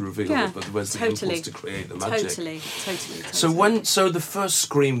be able to reveal it, but where's the impulse to create the magic? Totally. So the first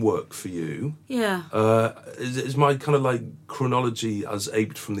screen work for you, is my kind of like chronology as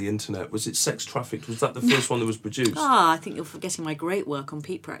aped from the internet. Was it Sex Trafficked? Was that the first one that was produced? I think you're forgetting my great work on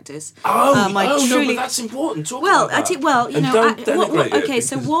Peak Practice. No, but that's important. Talk about that.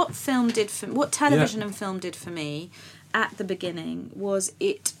 So what what television and film did for me at the beginning was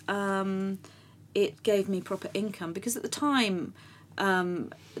it gave me proper income, because at the time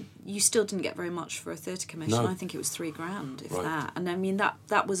you still didn't get very much for a theatre commission. No. I think it was $3,000 if that, and I mean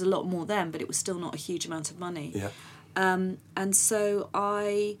that was a lot more then, but it was still not a huge amount of money. And so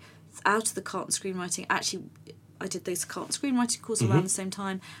I, out of the Carlton screenwriting, actually I did this Carlton screenwriting course around the same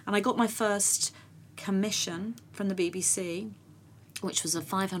time, and I got my first commission from the BBC, which was a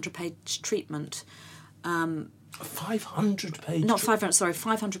 500-page treatment. 500-page? Not 500, sorry,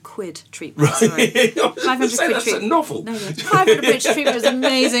 500 quid treatment. Sorry. 500 quid that's treatment. A novel. No, 500-page treatment was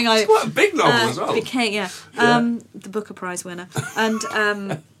amazing. It's quite a big novel as well. The Booker Prize winner. And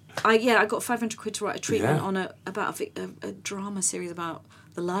I got 500 quid to write a treatment on about a drama series about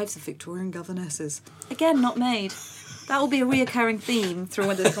the lives of Victorian governesses. Again, not made. That will be a reoccurring theme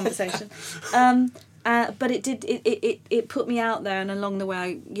through this conversation. But it did. It put me out there, and along the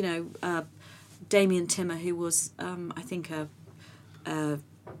way, Damien Timmer, who was, I think,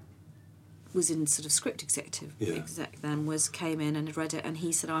 was in sort of script executive exec then, came in and had read it, and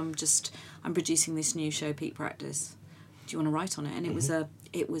he said, I'm producing this new show, Peak Practice. Do you want to write on it? And it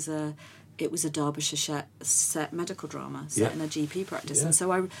was a Derbyshire set medical drama set in a GP practice. Yeah. And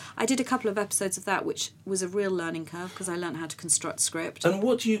so I did a couple of episodes of that, which was a real learning curve because I learned how to construct script. And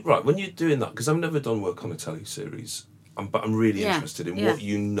what do you, when you're doing that, because I've never done work on a teleseries, but I'm really interested in what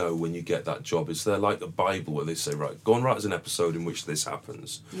you know when you get that job. Is there like a Bible where they say, right, go and write as an episode in which this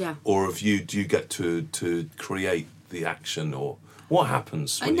happens? Yeah. Or do you get to create the action, or what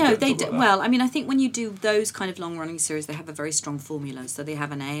happens when no, you they do. Well, I mean, I think when you do those kind of long-running series, they have a very strong formula. So they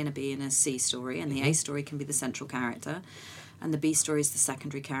have an A and a B and a C story, and the A story can be the central character, and the B story is the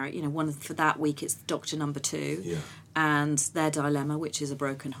secondary character. You know, for that week it's Doctor Number 2, and their dilemma, which is a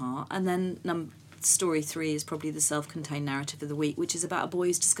broken heart, and then story 3 is probably the self-contained narrative of the week, which is about a boy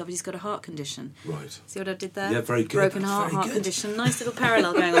who's discovered he's got a heart condition. Right. See what I did there? Yeah, very good. Broken heart condition. Nice little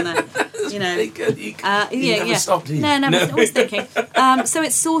parallel going on there. You know. Very good. You never stopped, did you? No, I was thinking. So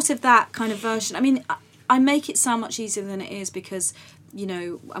it's sort of that kind of version. I mean, I make it sound much easier than it is because, you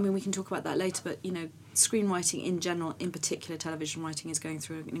know, I mean, we can talk about that later, but, you know, screenwriting in general, in particular television writing, is going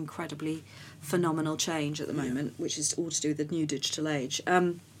through an incredibly phenomenal change at the moment, which is all to do with the new digital age.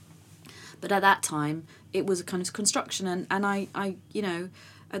 But at that time, it was a kind of construction, and I you know,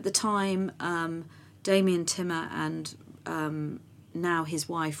 at the time, Damien Timmer and now his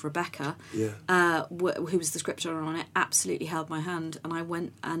wife Rebecca, who was the scriptwriter on it, absolutely held my hand, and I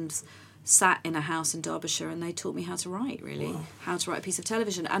went and sat in a house in Derbyshire, and they taught me how to write, how to write a piece of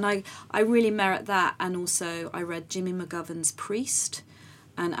television, and I really merit that. And also I read Jimmy McGovern's Priest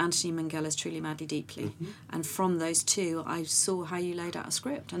and Anthony Minghella's Truly, Madly, Deeply. And from those two, I saw how you laid out a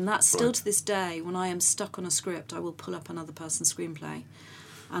script. And that's still to this day, when I am stuck on a script, I will pull up another person's screenplay.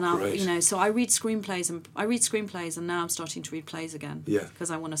 And I'll, you know, so I read screenplays, and now I'm starting to read plays again. Yeah.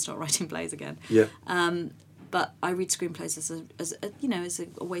 Because I want to start writing plays again. Yeah. But I read screenplays as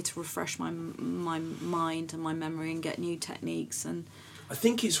a way to refresh my mind and my memory and get new techniques. And I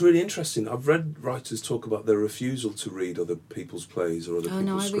think it's really interesting. I've read writers talk about their refusal to read other people's plays or other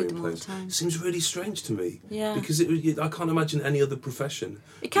people's screenplays. I read them all the time. It seems really strange to me. Yeah. Because I can't imagine any other profession.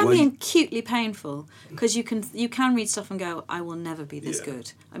 It can be acutely painful because you can read stuff and go, I will never be this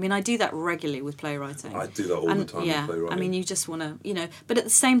good. I mean, I do that regularly with playwriting. I do that all the time with playwriting. I mean, you just want to, you know, but at the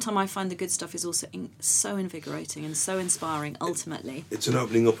same time, I find the good stuff is also so invigorating and so inspiring, ultimately. It's an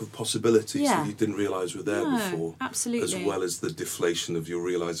opening up of possibilities that you didn't realise were there before. Absolutely. As well as the deflation of your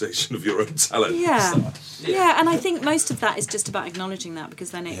realisation of your own talent. Yeah, and I think most of that is just about acknowledging that, because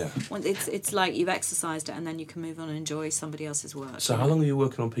then it's like you've exercised it and then you can move on and enjoy somebody else's work. So how long were you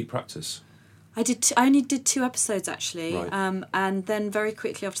working on Peak Practice? I only did 2 episodes, actually. Right. And then very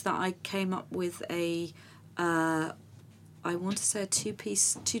quickly after that I came up with I want to say a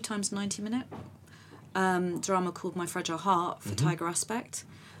 2-piece, 2 times 90-minute drama called My Fragile Heart for Tiger Aspect,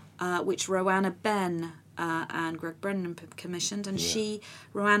 which Roanna Ben and Greg Brennan commissioned, and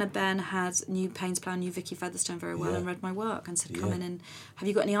Roanna Ben had knew Payne's Plan, knew Vicky Featherstone very well, and read my work and said, come in and have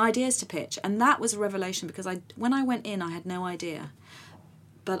you got any ideas to pitch? And that was a revelation, because when I went in I had no idea,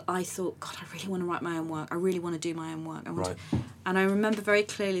 but I thought, God, I really want to write my own work, I really want to do my own work, and I remember very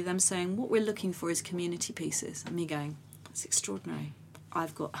clearly them saying, what we're looking for is community pieces, and me going, that's extraordinary,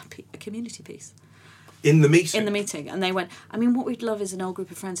 I've got a community piece. In the meeting? In the meeting. And they went, I mean, what we'd love is an old group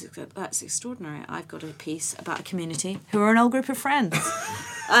of friends. That's extraordinary. I've got a piece about a community who are an old group of friends.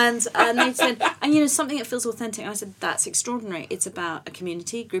 and they said, and, you know, something that feels authentic. And I said, that's extraordinary. It's about a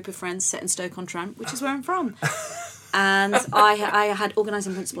community, group of friends set in Stoke-on-Trent, which is where I'm from. And I had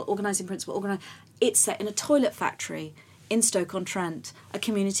organising principle. It's set in a toilet factory in Stoke-on-Trent, a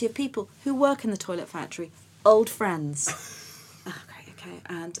community of people who work in the toilet factory, old friends.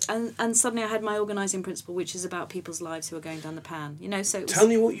 And suddenly I had my organising principle, which is about people's lives who are going down the pan. You know, so tell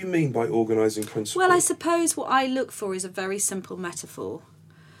me what you mean by organising principle. Well, I suppose what I look for is a very simple metaphor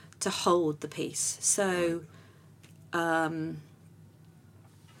to hold the piece. So,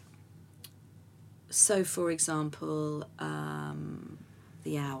 for example,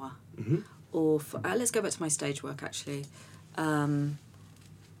 The Hour, or let's go back to my stage work actually.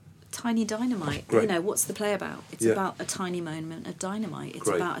 Tiny Dynamite. Great. You know, what's the play about? It's about a tiny moment of dynamite. It's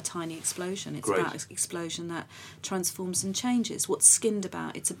about a tiny explosion. It's about an explosion that transforms and changes. What's Skinned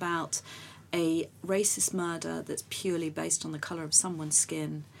about? It's about a racist murder that's purely based on the colour of someone's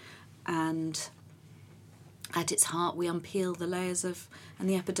skin. And at its heart, we unpeel the layers and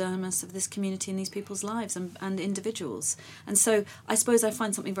the epidermis of this community and these people's lives and individuals. And so I suppose I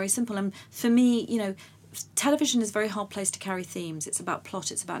find something very simple. And for me, you know, television is a very hard place to carry themes. It's about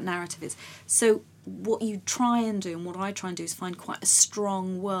plot, it's about narrative. So what you try and do, and what I try and do, is find quite a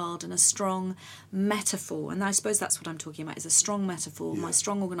strong world and a strong metaphor. And I suppose that's what I'm talking about, is a strong metaphor, my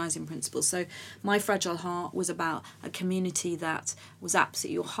strong organising principle. So My Fragile Heart was about a community that was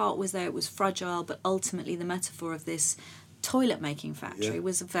absolutely, your heart was there, it was fragile, but ultimately the metaphor of this toilet making factory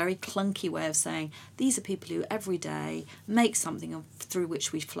was a very clunky way of saying these are people who every day make something through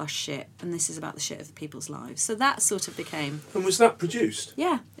which we flush shit, and this is about the shit of people's lives. So that sort of became. And was that produced?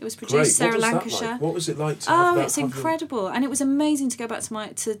 Yeah, it was produced. Great. Sarah What was Lancashire. That like? What was it like to have that? It's incredible, and it was amazing to go back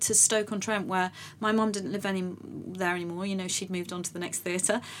to Stoke-on-Trent, where my mum didn't live there anymore. You know, she'd moved on to the next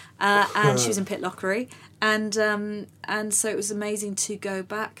theatre, and she was in Pitlochry, and so it was amazing to go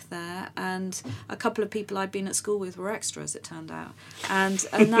back there. And a couple of people I'd been at school with were extras, it turned out, and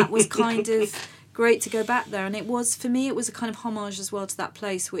that was kind of great to go back there. And it was, for me, it was a kind of homage as well to that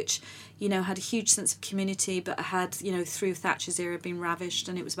place, which, you know, had a huge sense of community, but had, you know, through Thatcher's era been ravished,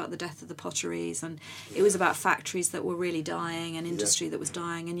 and it was about the death of the potteries, and it was about factories that were really dying and industry that was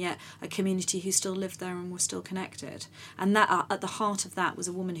dying, and yet a community who still lived there and were still connected. And that at the heart of that was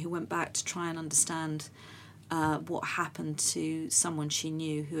a woman who went back to try and understand what happened to someone she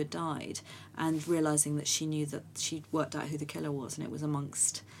knew who had died, and realising that she knew that she'd worked out who the killer was, and it was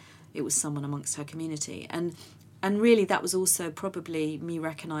someone amongst her community. And really that was also probably me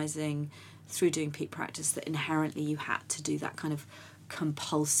recognising through doing peak practice that inherently you had to do that kind of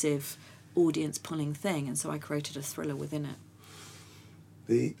compulsive audience pulling thing, and so I created a thriller within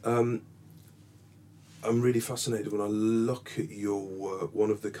it. I'm really fascinated when I look at your work. One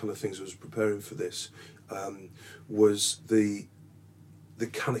of the kind of things I was preparing for this was the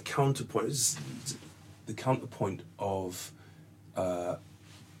kind of counterpoint. The counterpoint of the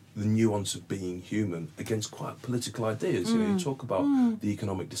nuance of being human against quite political ideas. You know, you talk about the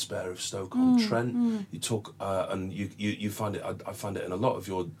economic despair of Stoke-on-Trent. You talk, and you find it. I find it in a lot of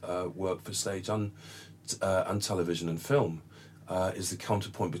your work for stage and television and film. Is the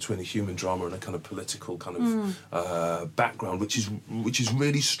counterpoint between a human drama and a kind of political kind of background, which is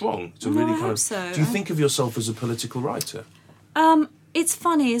really strong. It's a really kind of. So. Do you think of yourself as a political writer? It's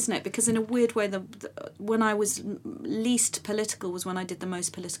funny, isn't it? Because in a weird way, when I was least political was when I did the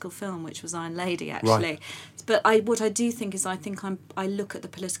most political film, which was Iron Lady, actually. Right. But what I do think is I look at the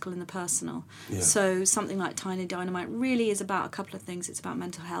political and the personal. Yeah. So something like Tiny Dynamite really is about a couple of things. It's about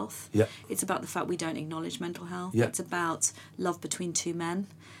mental health. Yeah. It's about the fact we don't acknowledge mental health. Yeah. It's about love between two men.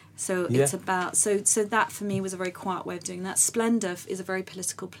 So Yeah. it's about so that for me was a very quiet way of doing that. Splendour is a very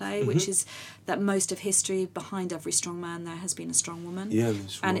political play, which is that most of history, behind every strong man there has been a strong woman. Yeah,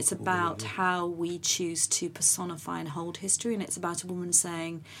 and it's about how we choose to personify and hold history, and it's about a woman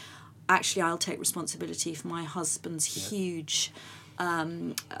saying, actually I'll take responsibility for my husband's huge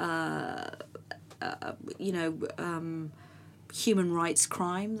human rights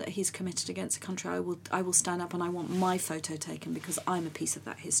crime that he's committed against a country. I will stand up, and I want my photo taken because I'm a piece of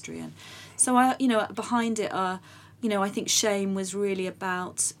that history. And so behind it are, I think Shame was really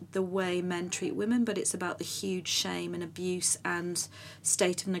about the way men treat women, but it's about the huge shame and abuse and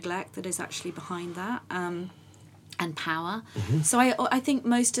state of neglect that is actually behind that, and power. So I think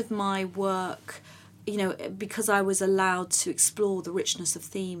most of my work, because I was allowed to explore the richness of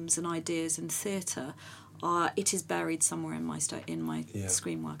themes and ideas in theatre, it is buried somewhere in my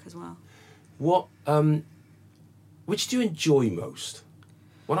screen work as well. What, which do you enjoy most?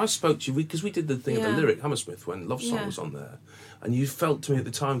 When I spoke to you, because we did the thing at the Lyric Hammersmith when Love Song was on there, and you felt to me at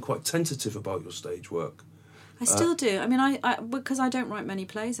the time quite tentative about your stage work. I still do. I mean, I because I don't write many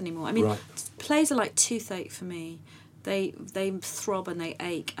plays anymore. I mean, plays are like toothache for me. They throb and they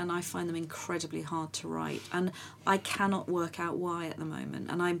ache, and I find them incredibly hard to write, and I cannot work out why at the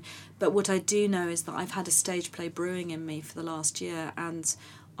moment. But what I do know is that I've had a stage play brewing in me for the last year, and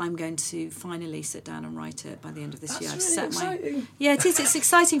I'm going to finally sit down and write it by the end of this year. That's really exciting. Yeah, it is. It's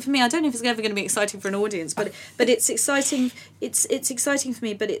exciting for me. I don't know if it's ever going to be exciting for an audience, but it's exciting. It's exciting for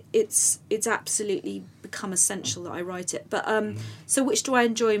me, but it's absolutely become essential that I write it. But so which do I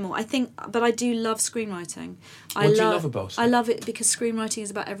enjoy more? I think, but I do love screenwriting. What do you love about it? I love it because screenwriting is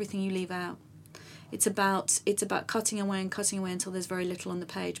about everything you leave out. It's about cutting away until there's very little on the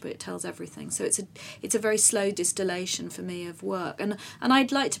page, but it tells everything. So it's a very slow distillation for me of work, and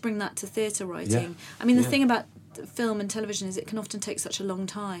I'd like to bring that to theatre writing. Yeah. I mean, the thing about film and television is it can often take such a long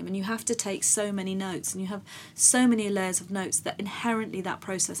time, and you have to take so many notes, and you have so many layers of notes that inherently that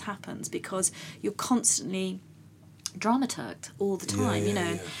process happens because you're constantly dramaturged all the time. You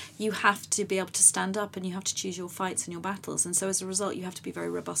know, yeah. you have to be able to stand up and you have to choose your fights and your battles, and so as a result you have to be very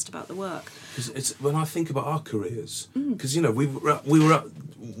robust about the work. It's when I think about our careers, because you know we were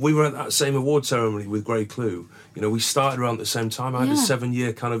at that same award ceremony with Grey Clue. You know, we started around the same time. I had a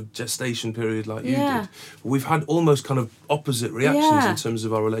 7-year kind of gestation period like you did. We've had almost kind of opposite reactions in terms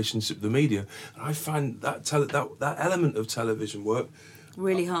of our relationship with the media. And I find that that element of television work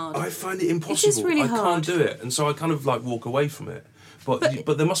Really hard. I find it impossible. It is really I hard. can't do it, and so I kind of like walk away from it.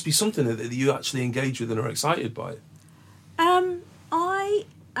 But there must be something that you actually engage with and are excited by. I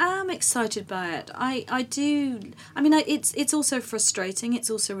am excited by it. I do. I mean, it's also frustrating. It's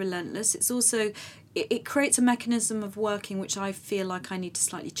also relentless. It's also it creates a mechanism of working which I feel like I need to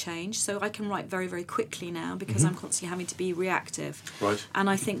slightly change. So I can write very, very quickly now because I'm constantly having to be reactive. Right. And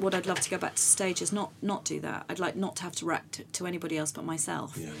I think what I'd love to go back to stage is not do that. I'd like not to have to react to anybody else but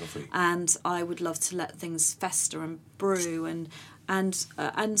myself. Yeah, lovely. And I would love to let things fester and brew and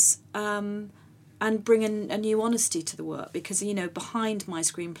bring a new honesty to the work, because you know behind my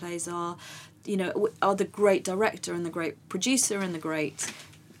screenplays are the great director and the great producer and the great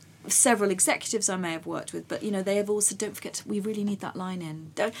several executives I may have worked with, but you know they have also, don't forget, we really need that line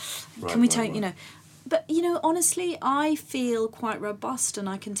in. You know, but you know, honestly, I feel quite robust and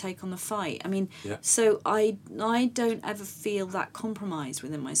I can take on the fight. I mean, so I don't ever feel that compromise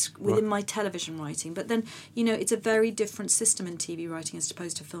within my television writing. But then, you know, it's a very different system in TV writing as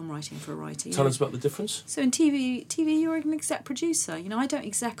opposed to film writing for a writer. Tell us about the difference. So in TV you're an exec producer. You know, I don't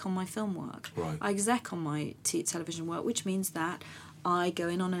exec on my film work. Right. I exec on my television work, which means that I go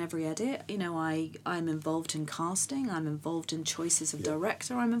in on every edit. You know, I'm involved in casting. I'm involved in choices of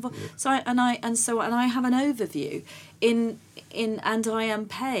director. I'm involved. So I have an overview and I am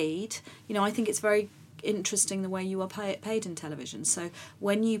paid. You know, I think it's very interesting the way you are paid in television. So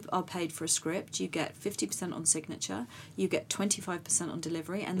when you are paid for a script, you get 50% on signature, you get 25% on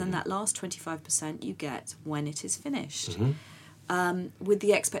delivery, and then that last 25% you get when it is finished. With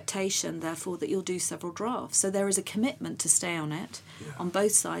the expectation, therefore, that you'll do several drafts. So there is a commitment to stay on it on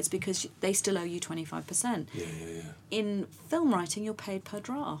both sides because they still owe you 25%. In film writing, you're paid per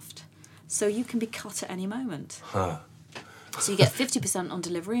draft. So you can be cut at any moment. So you get 50% on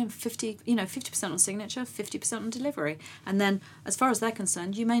delivery and 50% on signature, 50% on delivery. And then, as far as they're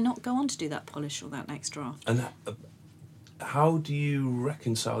concerned, you may not go on to do that polish or that next draft. And how do you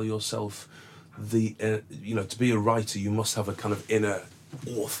reconcile yourself? To be a writer, you must have a kind of inner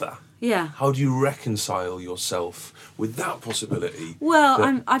author. Yeah. How do you reconcile yourself with that possibility?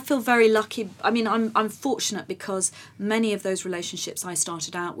 Well, I feel very lucky. I mean, I'm fortunate because many of those relationships I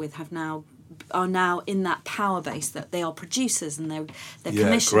started out with are now in that power base that they are producers and they're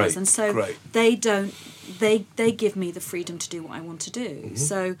commissioners, and so they give me the freedom to do what I want to do.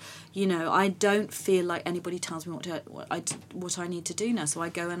 So you know, I don't feel like anybody tells me what I need to do now. So I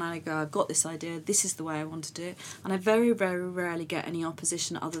go and I've got this idea, this is the way I want to do it, and I very, very rarely get any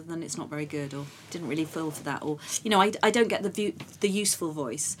opposition other than it's not very good or didn't really feel for that, or you know, I don't get the useful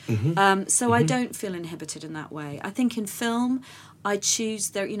voice. So I don't feel inhibited in that way. I think in film, I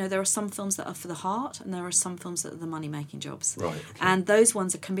choose there are some films that are for the heart and there are some films that are the money-making jobs. Right. Okay. And those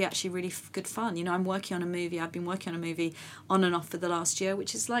ones can be actually really good fun. You know, I've been working on a movie on and off for the last year,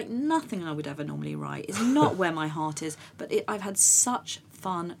 which is like nothing I would ever normally write. It's not where my heart is, but I've had such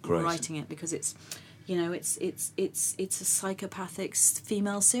fun writing it because it's, you know, it's a psychopathic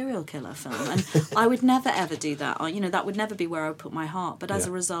female serial killer film, and I would never ever do that. You know, that would never be where I would put my heart. But as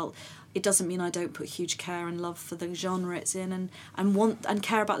a result, it doesn't mean I don't put huge care and love for the genre it's in and want and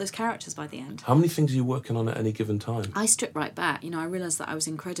care about those characters by the end. How many things are you working on at any given time? I strip right back. You know, I realised that I was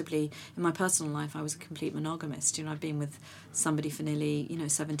in my personal life, I was a complete monogamist. You know, I've been with somebody for nearly,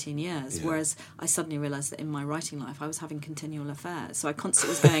 17 years, whereas I suddenly realised that in my writing life I was having continual affairs. So I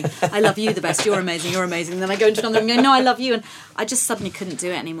constantly was going, I love you the best, you're amazing. And then I go into another and go, no, I love you. And I just suddenly couldn't do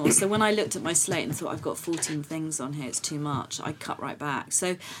it anymore. So when I looked at my slate and thought, I've got 14 things on here, it's too much, I cut right back.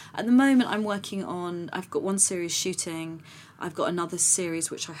 So at the moment I'm working on, I've got one series shooting, I've got another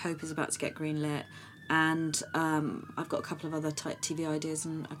series which I hope is about to get greenlit, and I've got a couple of other TV ideas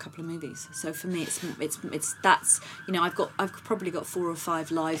and a couple of movies. So for me, it's that's, you know, I've probably got 4 or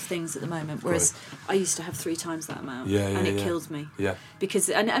 5 live things at the moment, whereas I used to have 3 times that amount, and it killed me. Yeah. Because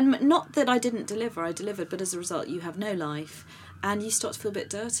and not that I didn't deliver, I delivered, but as a result, you have no life. And you start to feel a bit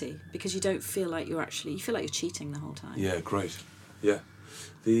dirty because you don't feel like you feel like you're cheating the whole time. Yeah, great. Yeah.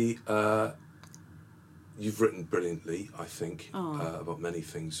 You've written brilliantly, I think, about many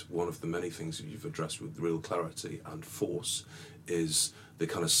things. One of the many things that you've addressed with real clarity and force is the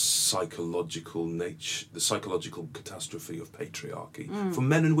kind of psychological catastrophe of patriarchy for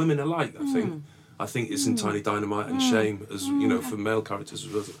men and women alike, I think. I think it's entirely dynamite and shame, as you know, for male characters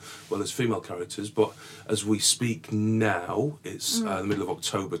as well as female characters. But as we speak now, it's the middle of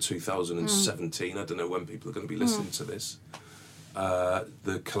October 2017. I don't know when people are going to be listening to this.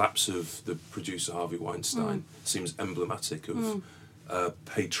 The collapse of the producer Harvey Weinstein seems emblematic of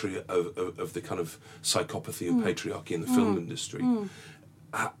of the kind of psychopathy of patriarchy in the film industry.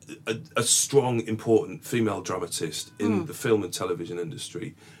 A strong, important female dramatist in the film and television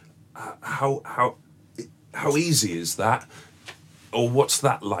industry. How easy is that, or what's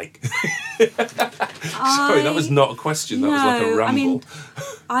that like? Sorry, that was not a question. That was like a ramble. I mean,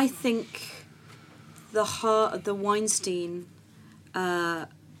 I think the heart of the Weinstein. How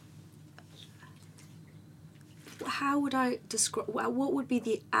would I describe? What would be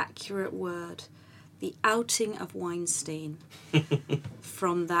the accurate word? The outing of Weinstein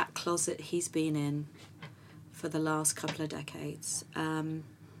from that closet he's been in for the last couple of decades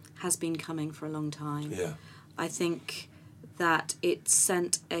has been coming for a long time. Yeah. I think that it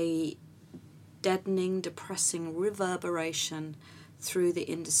sent a deadening, depressing reverberation through the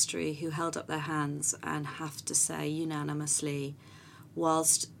industry, who held up their hands and have to say unanimously,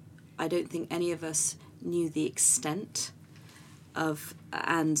 whilst I don't think any of us knew the extent of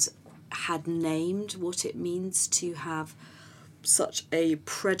and had named what it means to have such a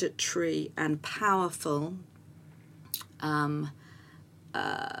predatory and powerful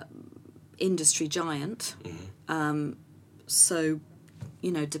industry giant, so,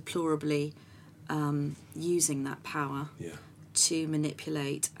 you know, deplorably using that power to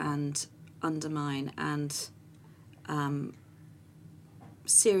manipulate and undermine and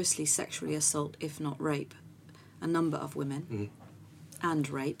seriously sexually assault, if not rape, a number of women, and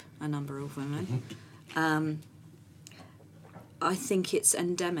rape a number of women. I think it's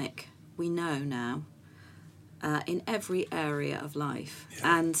endemic, we know now, in every area of life.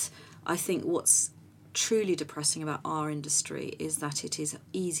 And I think what's truly depressing about our industry is that it is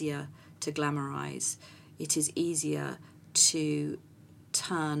easier to glamorise, it is easier to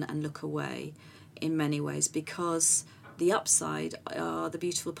turn and look away in many ways, because the upside are the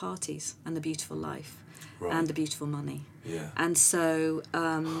beautiful parties and the beautiful life and the beautiful money. And so,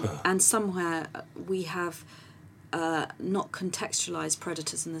 and somewhere we have not contextualised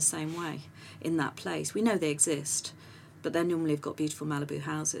predators in the same way in that place. We know they exist, but they normally have got beautiful Malibu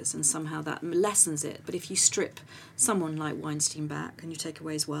houses, and somehow that lessens it. But if you strip someone like Weinstein back and you take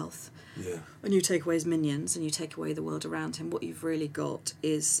away his wealth, and you take away his minions, and you take away the world around him, what you've really got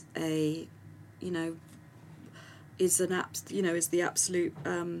is a, you know, is the absolute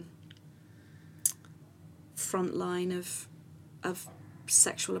front line of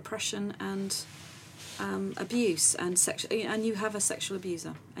sexual oppression and abuse and and you have a sexual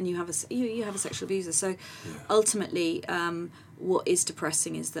abuser, and you have a sexual abuser. So ultimately, what is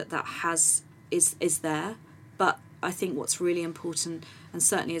depressing is that is there. But I think what's really important, and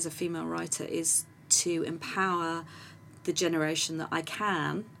certainly as a female writer, is to empower the generation that I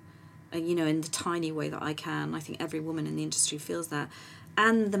can. You know, in the tiny way that I can. I think every woman in the industry feels that,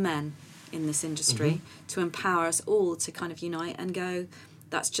 and the men in this industry, to empower us all to kind of unite and go,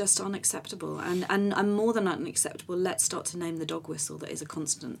 that's just unacceptable. And more than unacceptable, let's start to name the dog whistle that is a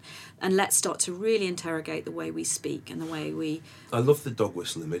constant. And let's start to really interrogate the way we speak and the way we... I love the dog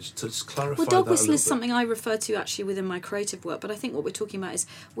whistle image. To just clarify well, dog that whistle a is something I refer to actually within my creative work, but I think what we're talking about is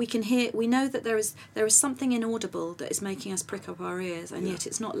we know that there is something inaudible that is making us prick up our ears, and yet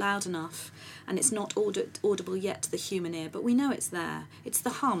it's not loud enough, and it's not audible yet to the human ear, but we know it's there. It's the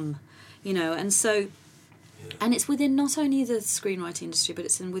hum, you know, and so... And it's within not only the screenwriting industry, but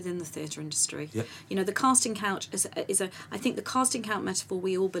it's within the theatre industry. You know, the casting couch I think the casting couch metaphor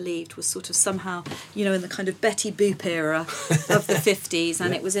we all believed was sort of somehow, you know, in the kind of Betty Boop era of the 50s,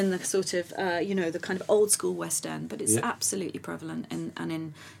 and it was in the sort of, you know, the kind of old school West End, but it's absolutely prevalent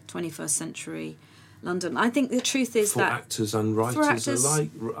in 21st century London. I think the truth is for actors and writers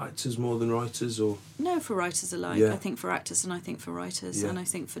alike, actors more than writers, or no, for writers alike. I think for actors, and I think for writers, and I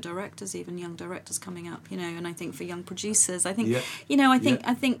think for directors, even young directors coming up, you know, and I think for young producers. I think you know, I think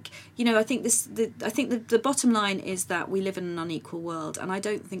the bottom line is that we live in an unequal world, and I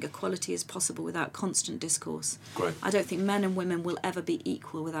don't think equality is possible without constant discourse. I don't think men and women will ever be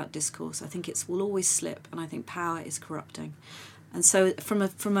equal without discourse. I think will always slip, and I think power is corrupting. And so from a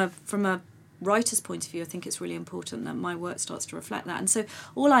writer's point of view, I think it's really important that my work starts to reflect that. And so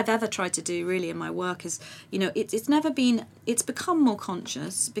all I've ever tried to do really in my work is, you know, it's become more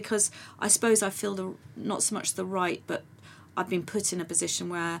conscious, because I suppose I feel not so much the right, but I've been put in a position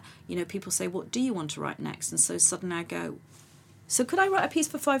where, you know, people say, what do you want to write next? And so suddenly I go, So could I write a piece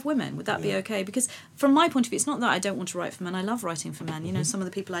for 5 women? Would that be okay? Because from my point of view, it's not that I don't want to write for men. I love writing for men. You know, some of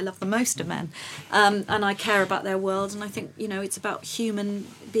the people I love the most are men. And I care about their world. And I think, you know, it's about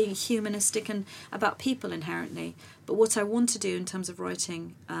being humanistic and about people inherently. But what I want to do in terms of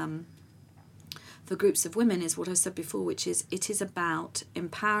writing for groups of women is what I said before, which is it is about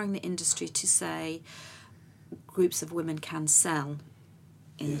empowering the industry to say groups of women can sell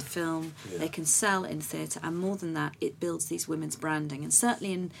in film, they can sell in theatre, and more than that, it builds these women's branding. And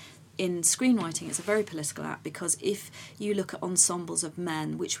certainly in screenwriting, it's a very political act, because if you look at ensembles of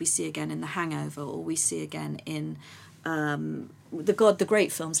men, which we see again in The Hangover, or we see again in the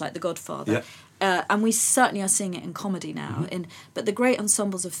great films like The Godfather, and we certainly are seeing it in comedy now, but the great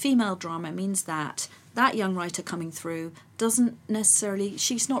ensembles of female drama means that young writer coming through doesn't necessarily,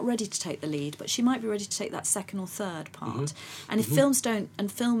 she's not ready to take the lead, but she might be ready to take that second or third part. And if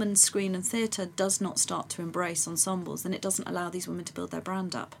film and screen and theatre does not start to embrace ensembles, then it doesn't allow these women to build their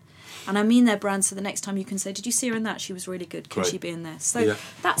brand up. And I mean their brand, so the next time you can say, did you see her in that? She was really good. Can she be in this? So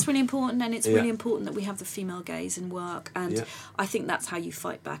that's really important, and it's really important that we have the female gaze in work. And I think that's how you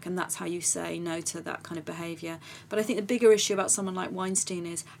fight back, and that's how you say no to that kind of behaviour. But I think the bigger issue about someone like Weinstein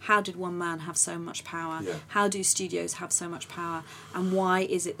is, how did one man have so much power? How do studios have so much power? And why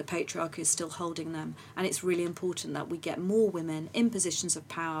is it the patriarchy is still holding them? And it's really important that we get more women in positions of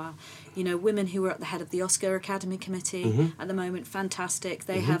power. You know, women who are at the head of the Oscar Academy Committee at the moment, fantastic.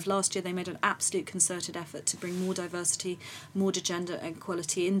 They have, last year they made an absolute concerted effort to bring more diversity, more gender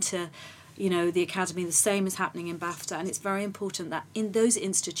equality into, you know, the Academy. The same is happening in BAFTA, and it's very important that in those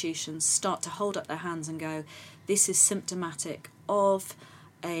institutions start to hold up their hands and go, this is symptomatic of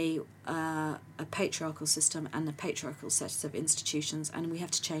a patriarchal system and a patriarchal set of institutions, and we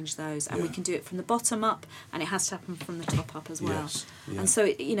have to change those, and we can do it from the bottom up, and it has to happen from the top up as well. And so,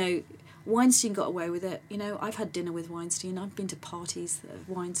 you know, Weinstein got away with it. You know, I've had dinner with Weinstein, I've been to parties of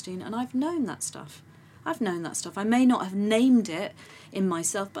Weinstein, and I've known that stuff. I may not have named it in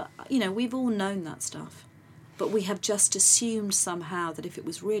myself, but, you know, we've all known that stuff. But we have just assumed somehow that if it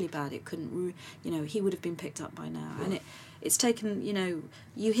was really bad, it couldn't, you know, he would have been picked up by now. And it's taken, you know,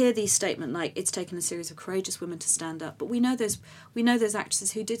 you hear these statements like it's taken a series of courageous women to stand up, but we know those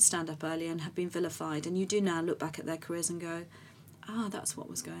actresses who did stand up early and have been vilified, and you do now look back at their careers and go, that's what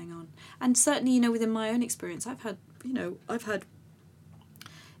was going on. And certainly, you know, within my own experience, I've had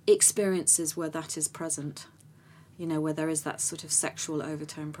experiences where that is present, you know, where there is that sort of sexual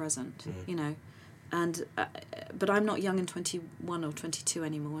overtone present, you know. And but I'm not young and 21 or 22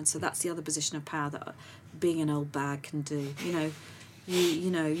 anymore, and so that's the other position of power that being an old bag can do. You know,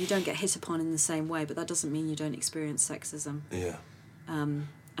 you know, you don't get hit upon in the same way, but that doesn't mean you don't experience sexism. And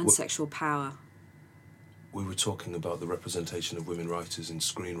sexual power. We were talking about the representation of women writers in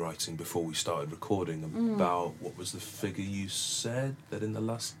screenwriting before we started recording. About what was the figure you said that in the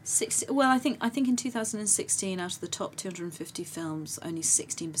last 60? Well, I think in 2016, out of the top 250 films, only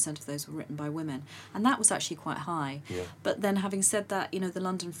 16% of those were written by women, and that was actually quite high. But then, having said that, you know, the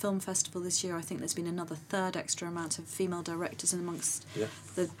London Film Festival this year, I think there's been another third extra amount of female directors amongst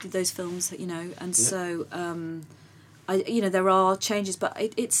those films. You know, and so. You know, there are changes, but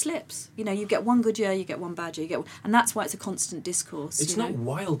it slips. You know, you get one good year, you get one bad year, and that's why it's a constant discourse. It's not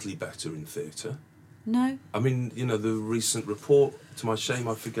wildly better in theatre. No. I mean, you know, the recent report, to my shame,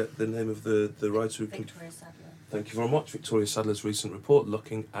 I forget the name of the writer. Victoria Sadler. Thank you very much. Victoria Sadler's recent report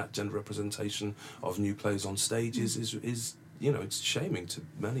looking at gender representation of new plays on stages is you know, it's shaming to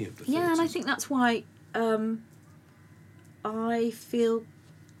many of the theatres. Yeah, and I think that's why I feel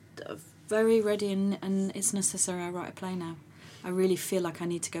very ready, and it's necessary I write a play now. I really feel like I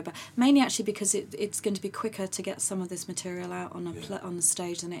need to go back, mainly actually because it's going to be quicker to get some of this material out on on the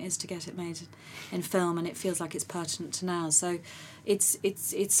stage than it is to get it made in film, and it feels like it's pertinent to now. So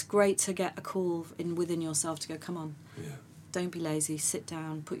it's great to get a call within yourself to go, come on, don't be lazy, sit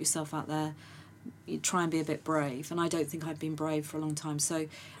down, put yourself out there, you try and be a bit brave. And I don't think I've been brave for a long time, so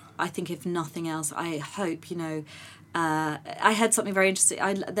I think if nothing else, I hope, you know, I heard something very interesting.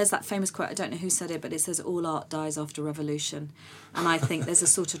 There's that famous quote, I don't know who said it, but it says, all art dies after revolution. And I think there's a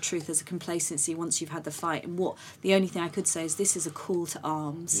sort of truth, there's a complacency once you've had the fight. And the only thing I could say is this is a call to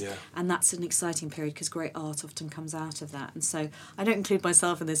arms. And that's an exciting period, because great art often comes out of that. And so I don't include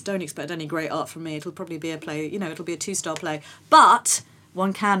myself in this. Don't expect any great art from me. It'll probably be a play, you know, it'll be a 2-star play. But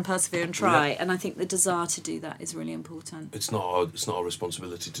one can persevere and try, and I think the desire to do that is really important. It's not our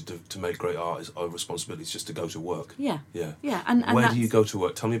responsibility to make great art. It's our responsibility is just to go to work. And where do you go to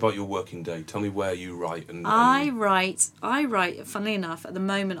work? Tell me about your working day. Tell me where you write. I write. Funnily enough, at the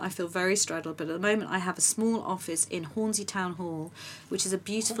moment I feel very straddled, but at the moment I have a small office in Hornsey Town Hall, which is a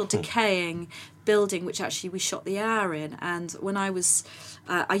beautiful, decaying building which actually we shot The Hour in. And when I was,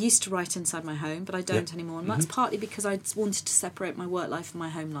 I used to write inside my home, but I don't anymore. And that's partly because I wanted to separate my work life from my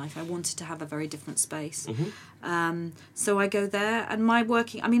home life. I wanted to have a very different space. So I go there, and my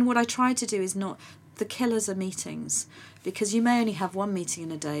working, I mean, what I try to do is not, the killers are meetings, because you may only have one meeting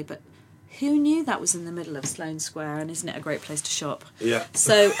in a day, but who knew that was in the middle of Sloane Square, and isn't it a great place to shop? Yeah.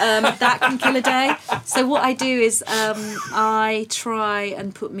 So that can kill a day. So what I do is I try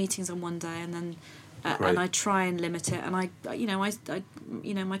and put meetings on one day, and then and I try and limit it. And I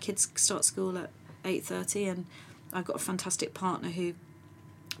my kids start school at 8:30, and I've got a fantastic partner who,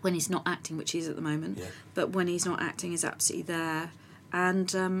 when he's not acting, which he is at the moment, but when he's not acting, is absolutely there.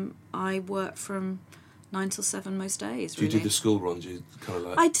 And I work from 9 till 7 most days. Do you do the school runs? You kind of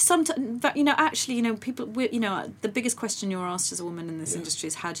like. I sometimes, actually, people. The biggest question you're asked as a woman in this industry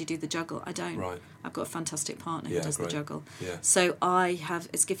is, how do you do the juggle? I don't. Right. I've got a fantastic partner who does the juggle. Yeah. So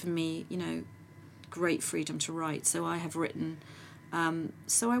it's given me, great freedom to write. So I have written.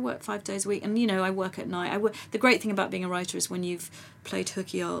 So I work 5 days a week, and I work at night. The great thing about being a writer is when you've played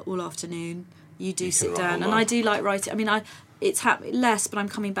hooky all afternoon, you sit down, and I do like writing. I mean, it's less, but I'm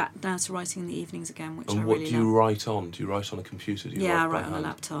coming back now to writing in the evenings again, which I really love. And what do you write on? Do you write on a computer? I write on a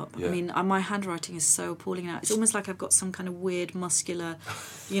laptop. Yeah. I mean, my handwriting is so appalling now. It's almost like I've got some kind of weird muscular,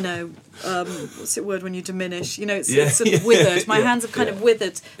 what's the word when you diminish? It's sort of withered. My hands have kind of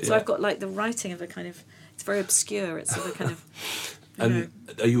withered. So I've got like the writing of a kind of, it's very obscure. It's sort of kind of, And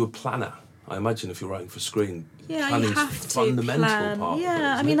are you a planner? I imagine if you're writing for screen, planning's you have a fundamental plan. part of it,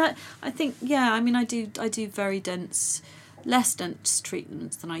 I mean, I think, I do very less dense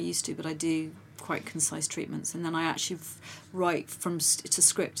treatments than I used to, but I do quite concise treatments, and then I actually write to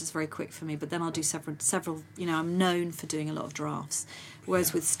script is very quick for me, but then I'll do several, I'm known for doing a lot of drafts,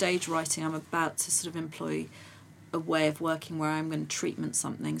 whereas with stage writing I'm about to sort of employ a way of working where I'm going to treatment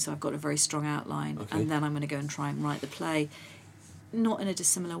something, so I've got a very strong outline, and then I'm going to go and try and write the play. Not in a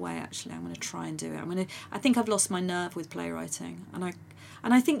dissimilar way, actually. I'm going to try and do it. I think I've lost my nerve with playwriting, and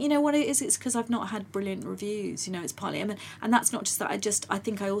I think, what it is, it's because I've not had brilliant reviews. It's partly, and that's not just that. I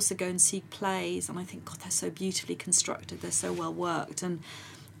think I also go and see plays, and I think, God, they're so beautifully constructed, they're so well worked, and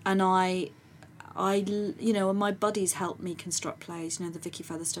I my buddies helped me construct plays. The Vicky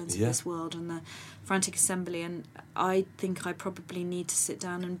Featherstones of this world and the Frantic Assembly, and I think I probably need to sit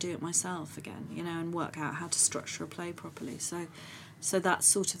down and do it myself again. And work out how to structure a play properly. So that's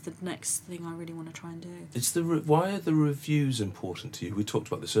sort of the next thing I really want to try and do. Why are the reviews important to you? We talked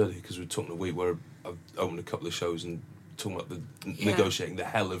about this earlier because we were talking a week where I've opened a couple of shows and talking about negotiating the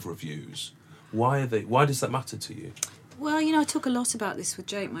hell of reviews. Why does that matter to you? Well, I talk a lot about this with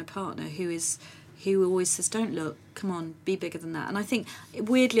Jake, my partner, who always says, don't look, come on, be bigger than that. And I think,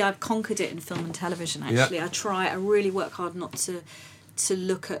 weirdly, I've conquered it in film and television, actually. Yeah. I really work hard not to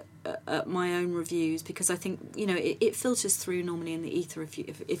look at my own reviews, because I think, it filters through normally in the ether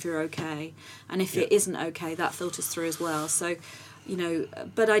if you're okay. And if it isn't okay, that filters through as well. So,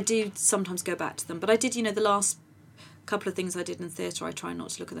 but I do sometimes go back to them. But I did, the last couple of things I did in theatre, I try not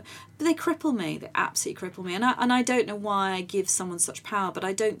to look at them. But they cripple me. They absolutely cripple me. And I don't know why I give someone such power, but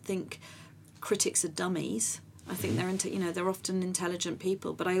I don't think critics are dummies. I think they're often intelligent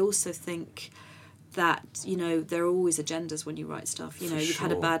people, but I also think that there are always agendas when you write stuff. You've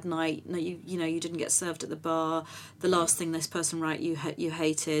had a bad night. You didn't get served at the bar. The last thing this person wrote you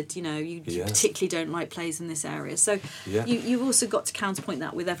hated. You particularly don't like plays in this area. So you've also got to counterpoint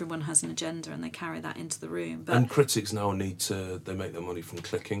that with everyone has an agenda and they carry that into the room. But, and critics now they make their money from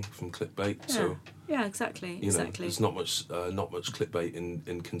clickbait. Yeah. So yeah, exactly. There's not much clickbait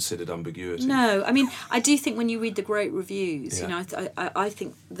in considered ambiguity. No, I mean, I do think when you read the great reviews, I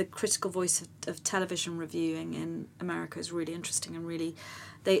think the critical voice of television reviewing in America is really interesting, and really,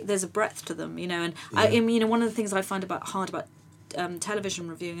 there's a breadth to them, and I mean, one of the things I find hard about television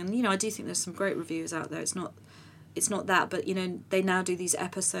reviewing, and I do think there's some great reviewers out there. It's not that, but they now do these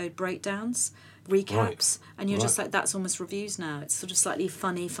episode breakdowns, recaps, and you're just like, that's almost reviews now. It's sort of slightly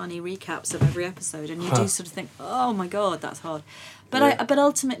funny recaps of every episode, and you do sort of think, oh my God, that's hard. But but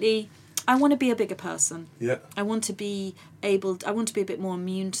ultimately, I want to be a bigger person. Yeah. I want to be a bit more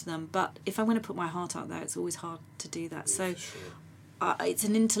immune to them. But if I'm going to put my heart out there, it's always hard to do that. So it's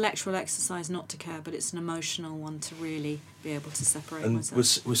an intellectual exercise not to care, but it's an emotional one to really be able to separate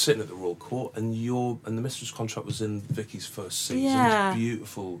myself. We're sitting at the Royal Court, and the Mistress contract was in Vicky's first season. Yeah.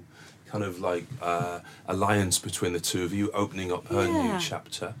 Beautiful kind of like alliance between the two of you, opening up her new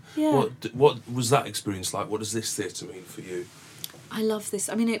chapter. Yeah. What was that experience like? What does this theatre mean for you? I love this.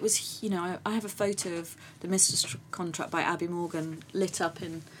 I mean, it was, I have a photo of the Mistress contract by Abby Morgan lit up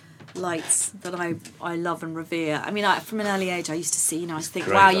in lights that I love and revere. I mean, from an early age, I used to see, you know, I think,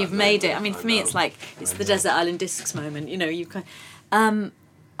 great, wow, that you've made it. I mean, I for me, know. it's like, it's the Desert Island Discs moment, you know, you can...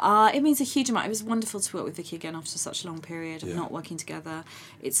 it means a huge amount. It was wonderful to work with Vicky again after such a long period of Yeah. not working together.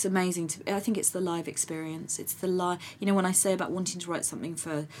 It's amazing I think it's the live experience. It's the live... You know, when I say about wanting to write something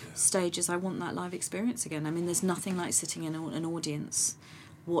for stages, I want that live experience again. I mean, there's nothing like sitting in an audience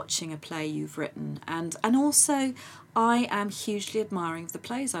watching a play you've written. And also, I am hugely admiring of the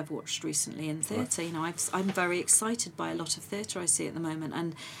plays I've watched recently in theatre. You know, I'm very excited by a lot of theatre I see at the moment,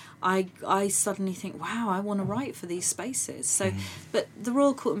 and I suddenly think, wow, I want to write for these spaces. So, but the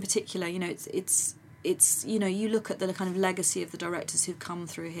Royal Court in particular, you know, it's you know, you look at the kind of legacy of the directors who've come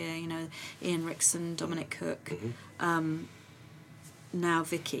through here. You know, Ian Rickson, Dominic Cook, now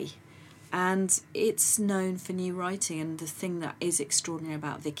Vicky. And it's known for new writing, and the thing that is extraordinary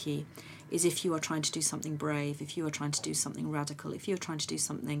about Vicky is if you are trying to do something brave, if you are trying to do something radical, if you're trying to do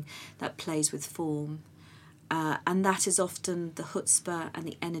something that plays with form, and that is often the chutzpah and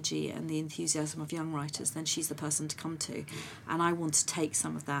the energy and the enthusiasm of young writers, then she's the person to come to. And I want to take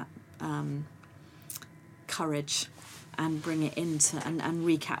some of that courage and bring it into, and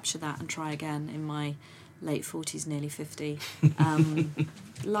recapture that and try again in my late 40s, nearly 50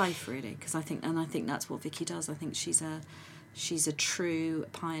 life, really, because I think that's what Vicky does. I think she's a true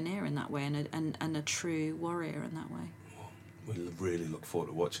pioneer in that way, and a true warrior in that way. We really look forward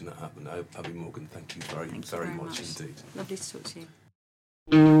to watching that happen. Abi Morgan, thank you very much indeed. Lovely to talk to you.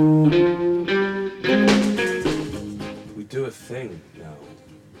 We do a thing now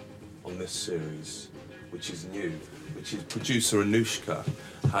on this series, which is new, which is producer Anushka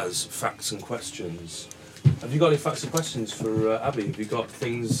has facts and questions. Have you got any facts and questions for Abi? Have you got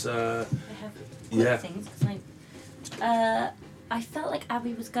things? I have things, because I felt like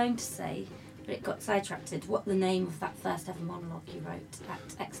Abi was going to say, but it got sidetracked, what the name of that first ever monologue you wrote at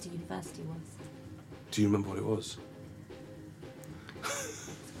Exeter University was. Do you remember what it was? I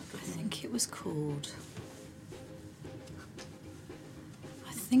think it was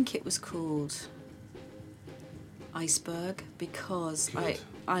called Iceberg, because Good.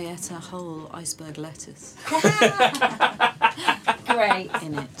 I ate a whole iceberg lettuce Great.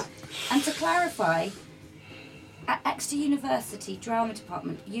 in it. And to clarify, at Exeter University Drama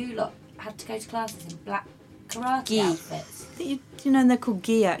Department, you lot had to go to classes in black karate Gi. outfits. I think you know, and they're called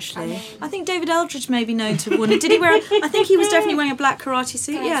gi, actually. I mean- I think David Eldridge may be known to have worn it. Did he wear I think he was definitely wearing a black karate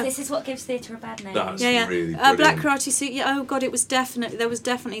suit, Guys, yeah. this is what gives theatre a bad name. That's Yeah. really A black brilliant. karate suit. Yeah. Oh God, there was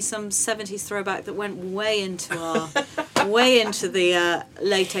definitely some 70s throwback that went way into the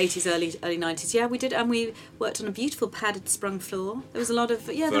late 80s, early 90s. Yeah, we did, and we worked on a beautiful padded sprung floor. There was a lot of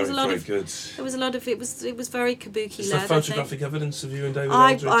Very good. There was a lot of it was very kabuki Is there led. photographic evidence of you and David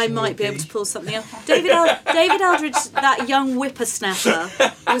I Eldridge? I in might be your able to gi? pull something up. David Eldridge, that young whippersnapper,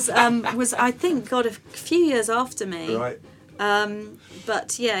 was I think God a few years after me. Right.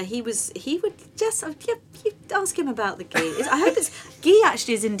 But yeah, he would just you ask him about the gi. I hope it's gi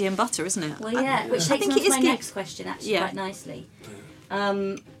actually is Indian butter, isn't it? Well, yeah, which I takes think me on it to is my gi. next question, actually, Yeah. quite nicely.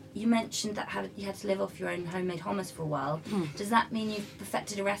 You mentioned that you had to live off your own homemade hummus for a while. Does that mean you've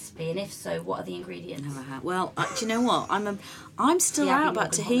perfected a recipe? And if so, what are the ingredients? Never had. Well, do you know what? I'm still The out Abi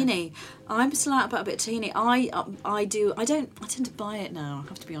about Morgan tahini. I'm still out about a bit of tahini. I tend to buy it now. I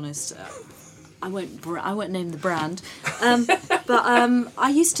have to be honest. I won't name the brand, but I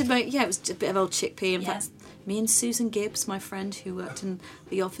used to make. Yeah, it was a bit of old chickpea. In fact, me and Susan Gibbs, my friend who worked in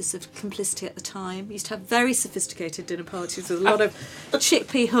the Office of Complicity at the time, used to have very sophisticated dinner parties with a lot of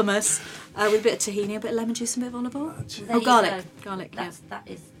chickpea hummus with a bit of tahini, a bit of lemon juice, and a bit of olive oil. There you Garlic. go. Garlic. Yeah. That's a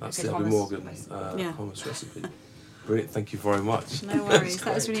good the Abi hummus Morgan recipe. Yeah. hummus recipe. Brilliant. Thank you very much. No worries.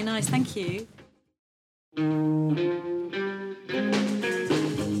 That was really nice. Thank you.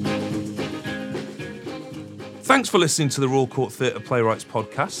 Thanks for listening to the Royal Court Theatre Playwrights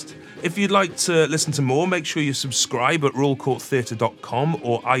podcast. If you'd like to listen to more, make sure you subscribe at royalcourttheatre.com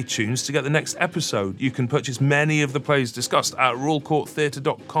or iTunes to get the next episode. You can purchase many of the plays discussed at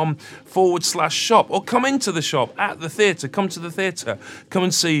royalcourttheatre.com/shop, or come into the shop at the theatre. Come to the theatre. Come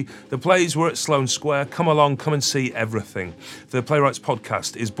and see the plays. We're at Sloane Square. Come along, come and see everything. The Playwrights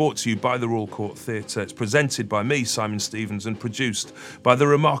podcast is brought to you by the Royal Court Theatre. It's presented by me, Simon Stevens, and produced by the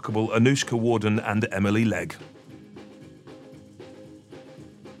remarkable Anushka Warden and Emily Legg.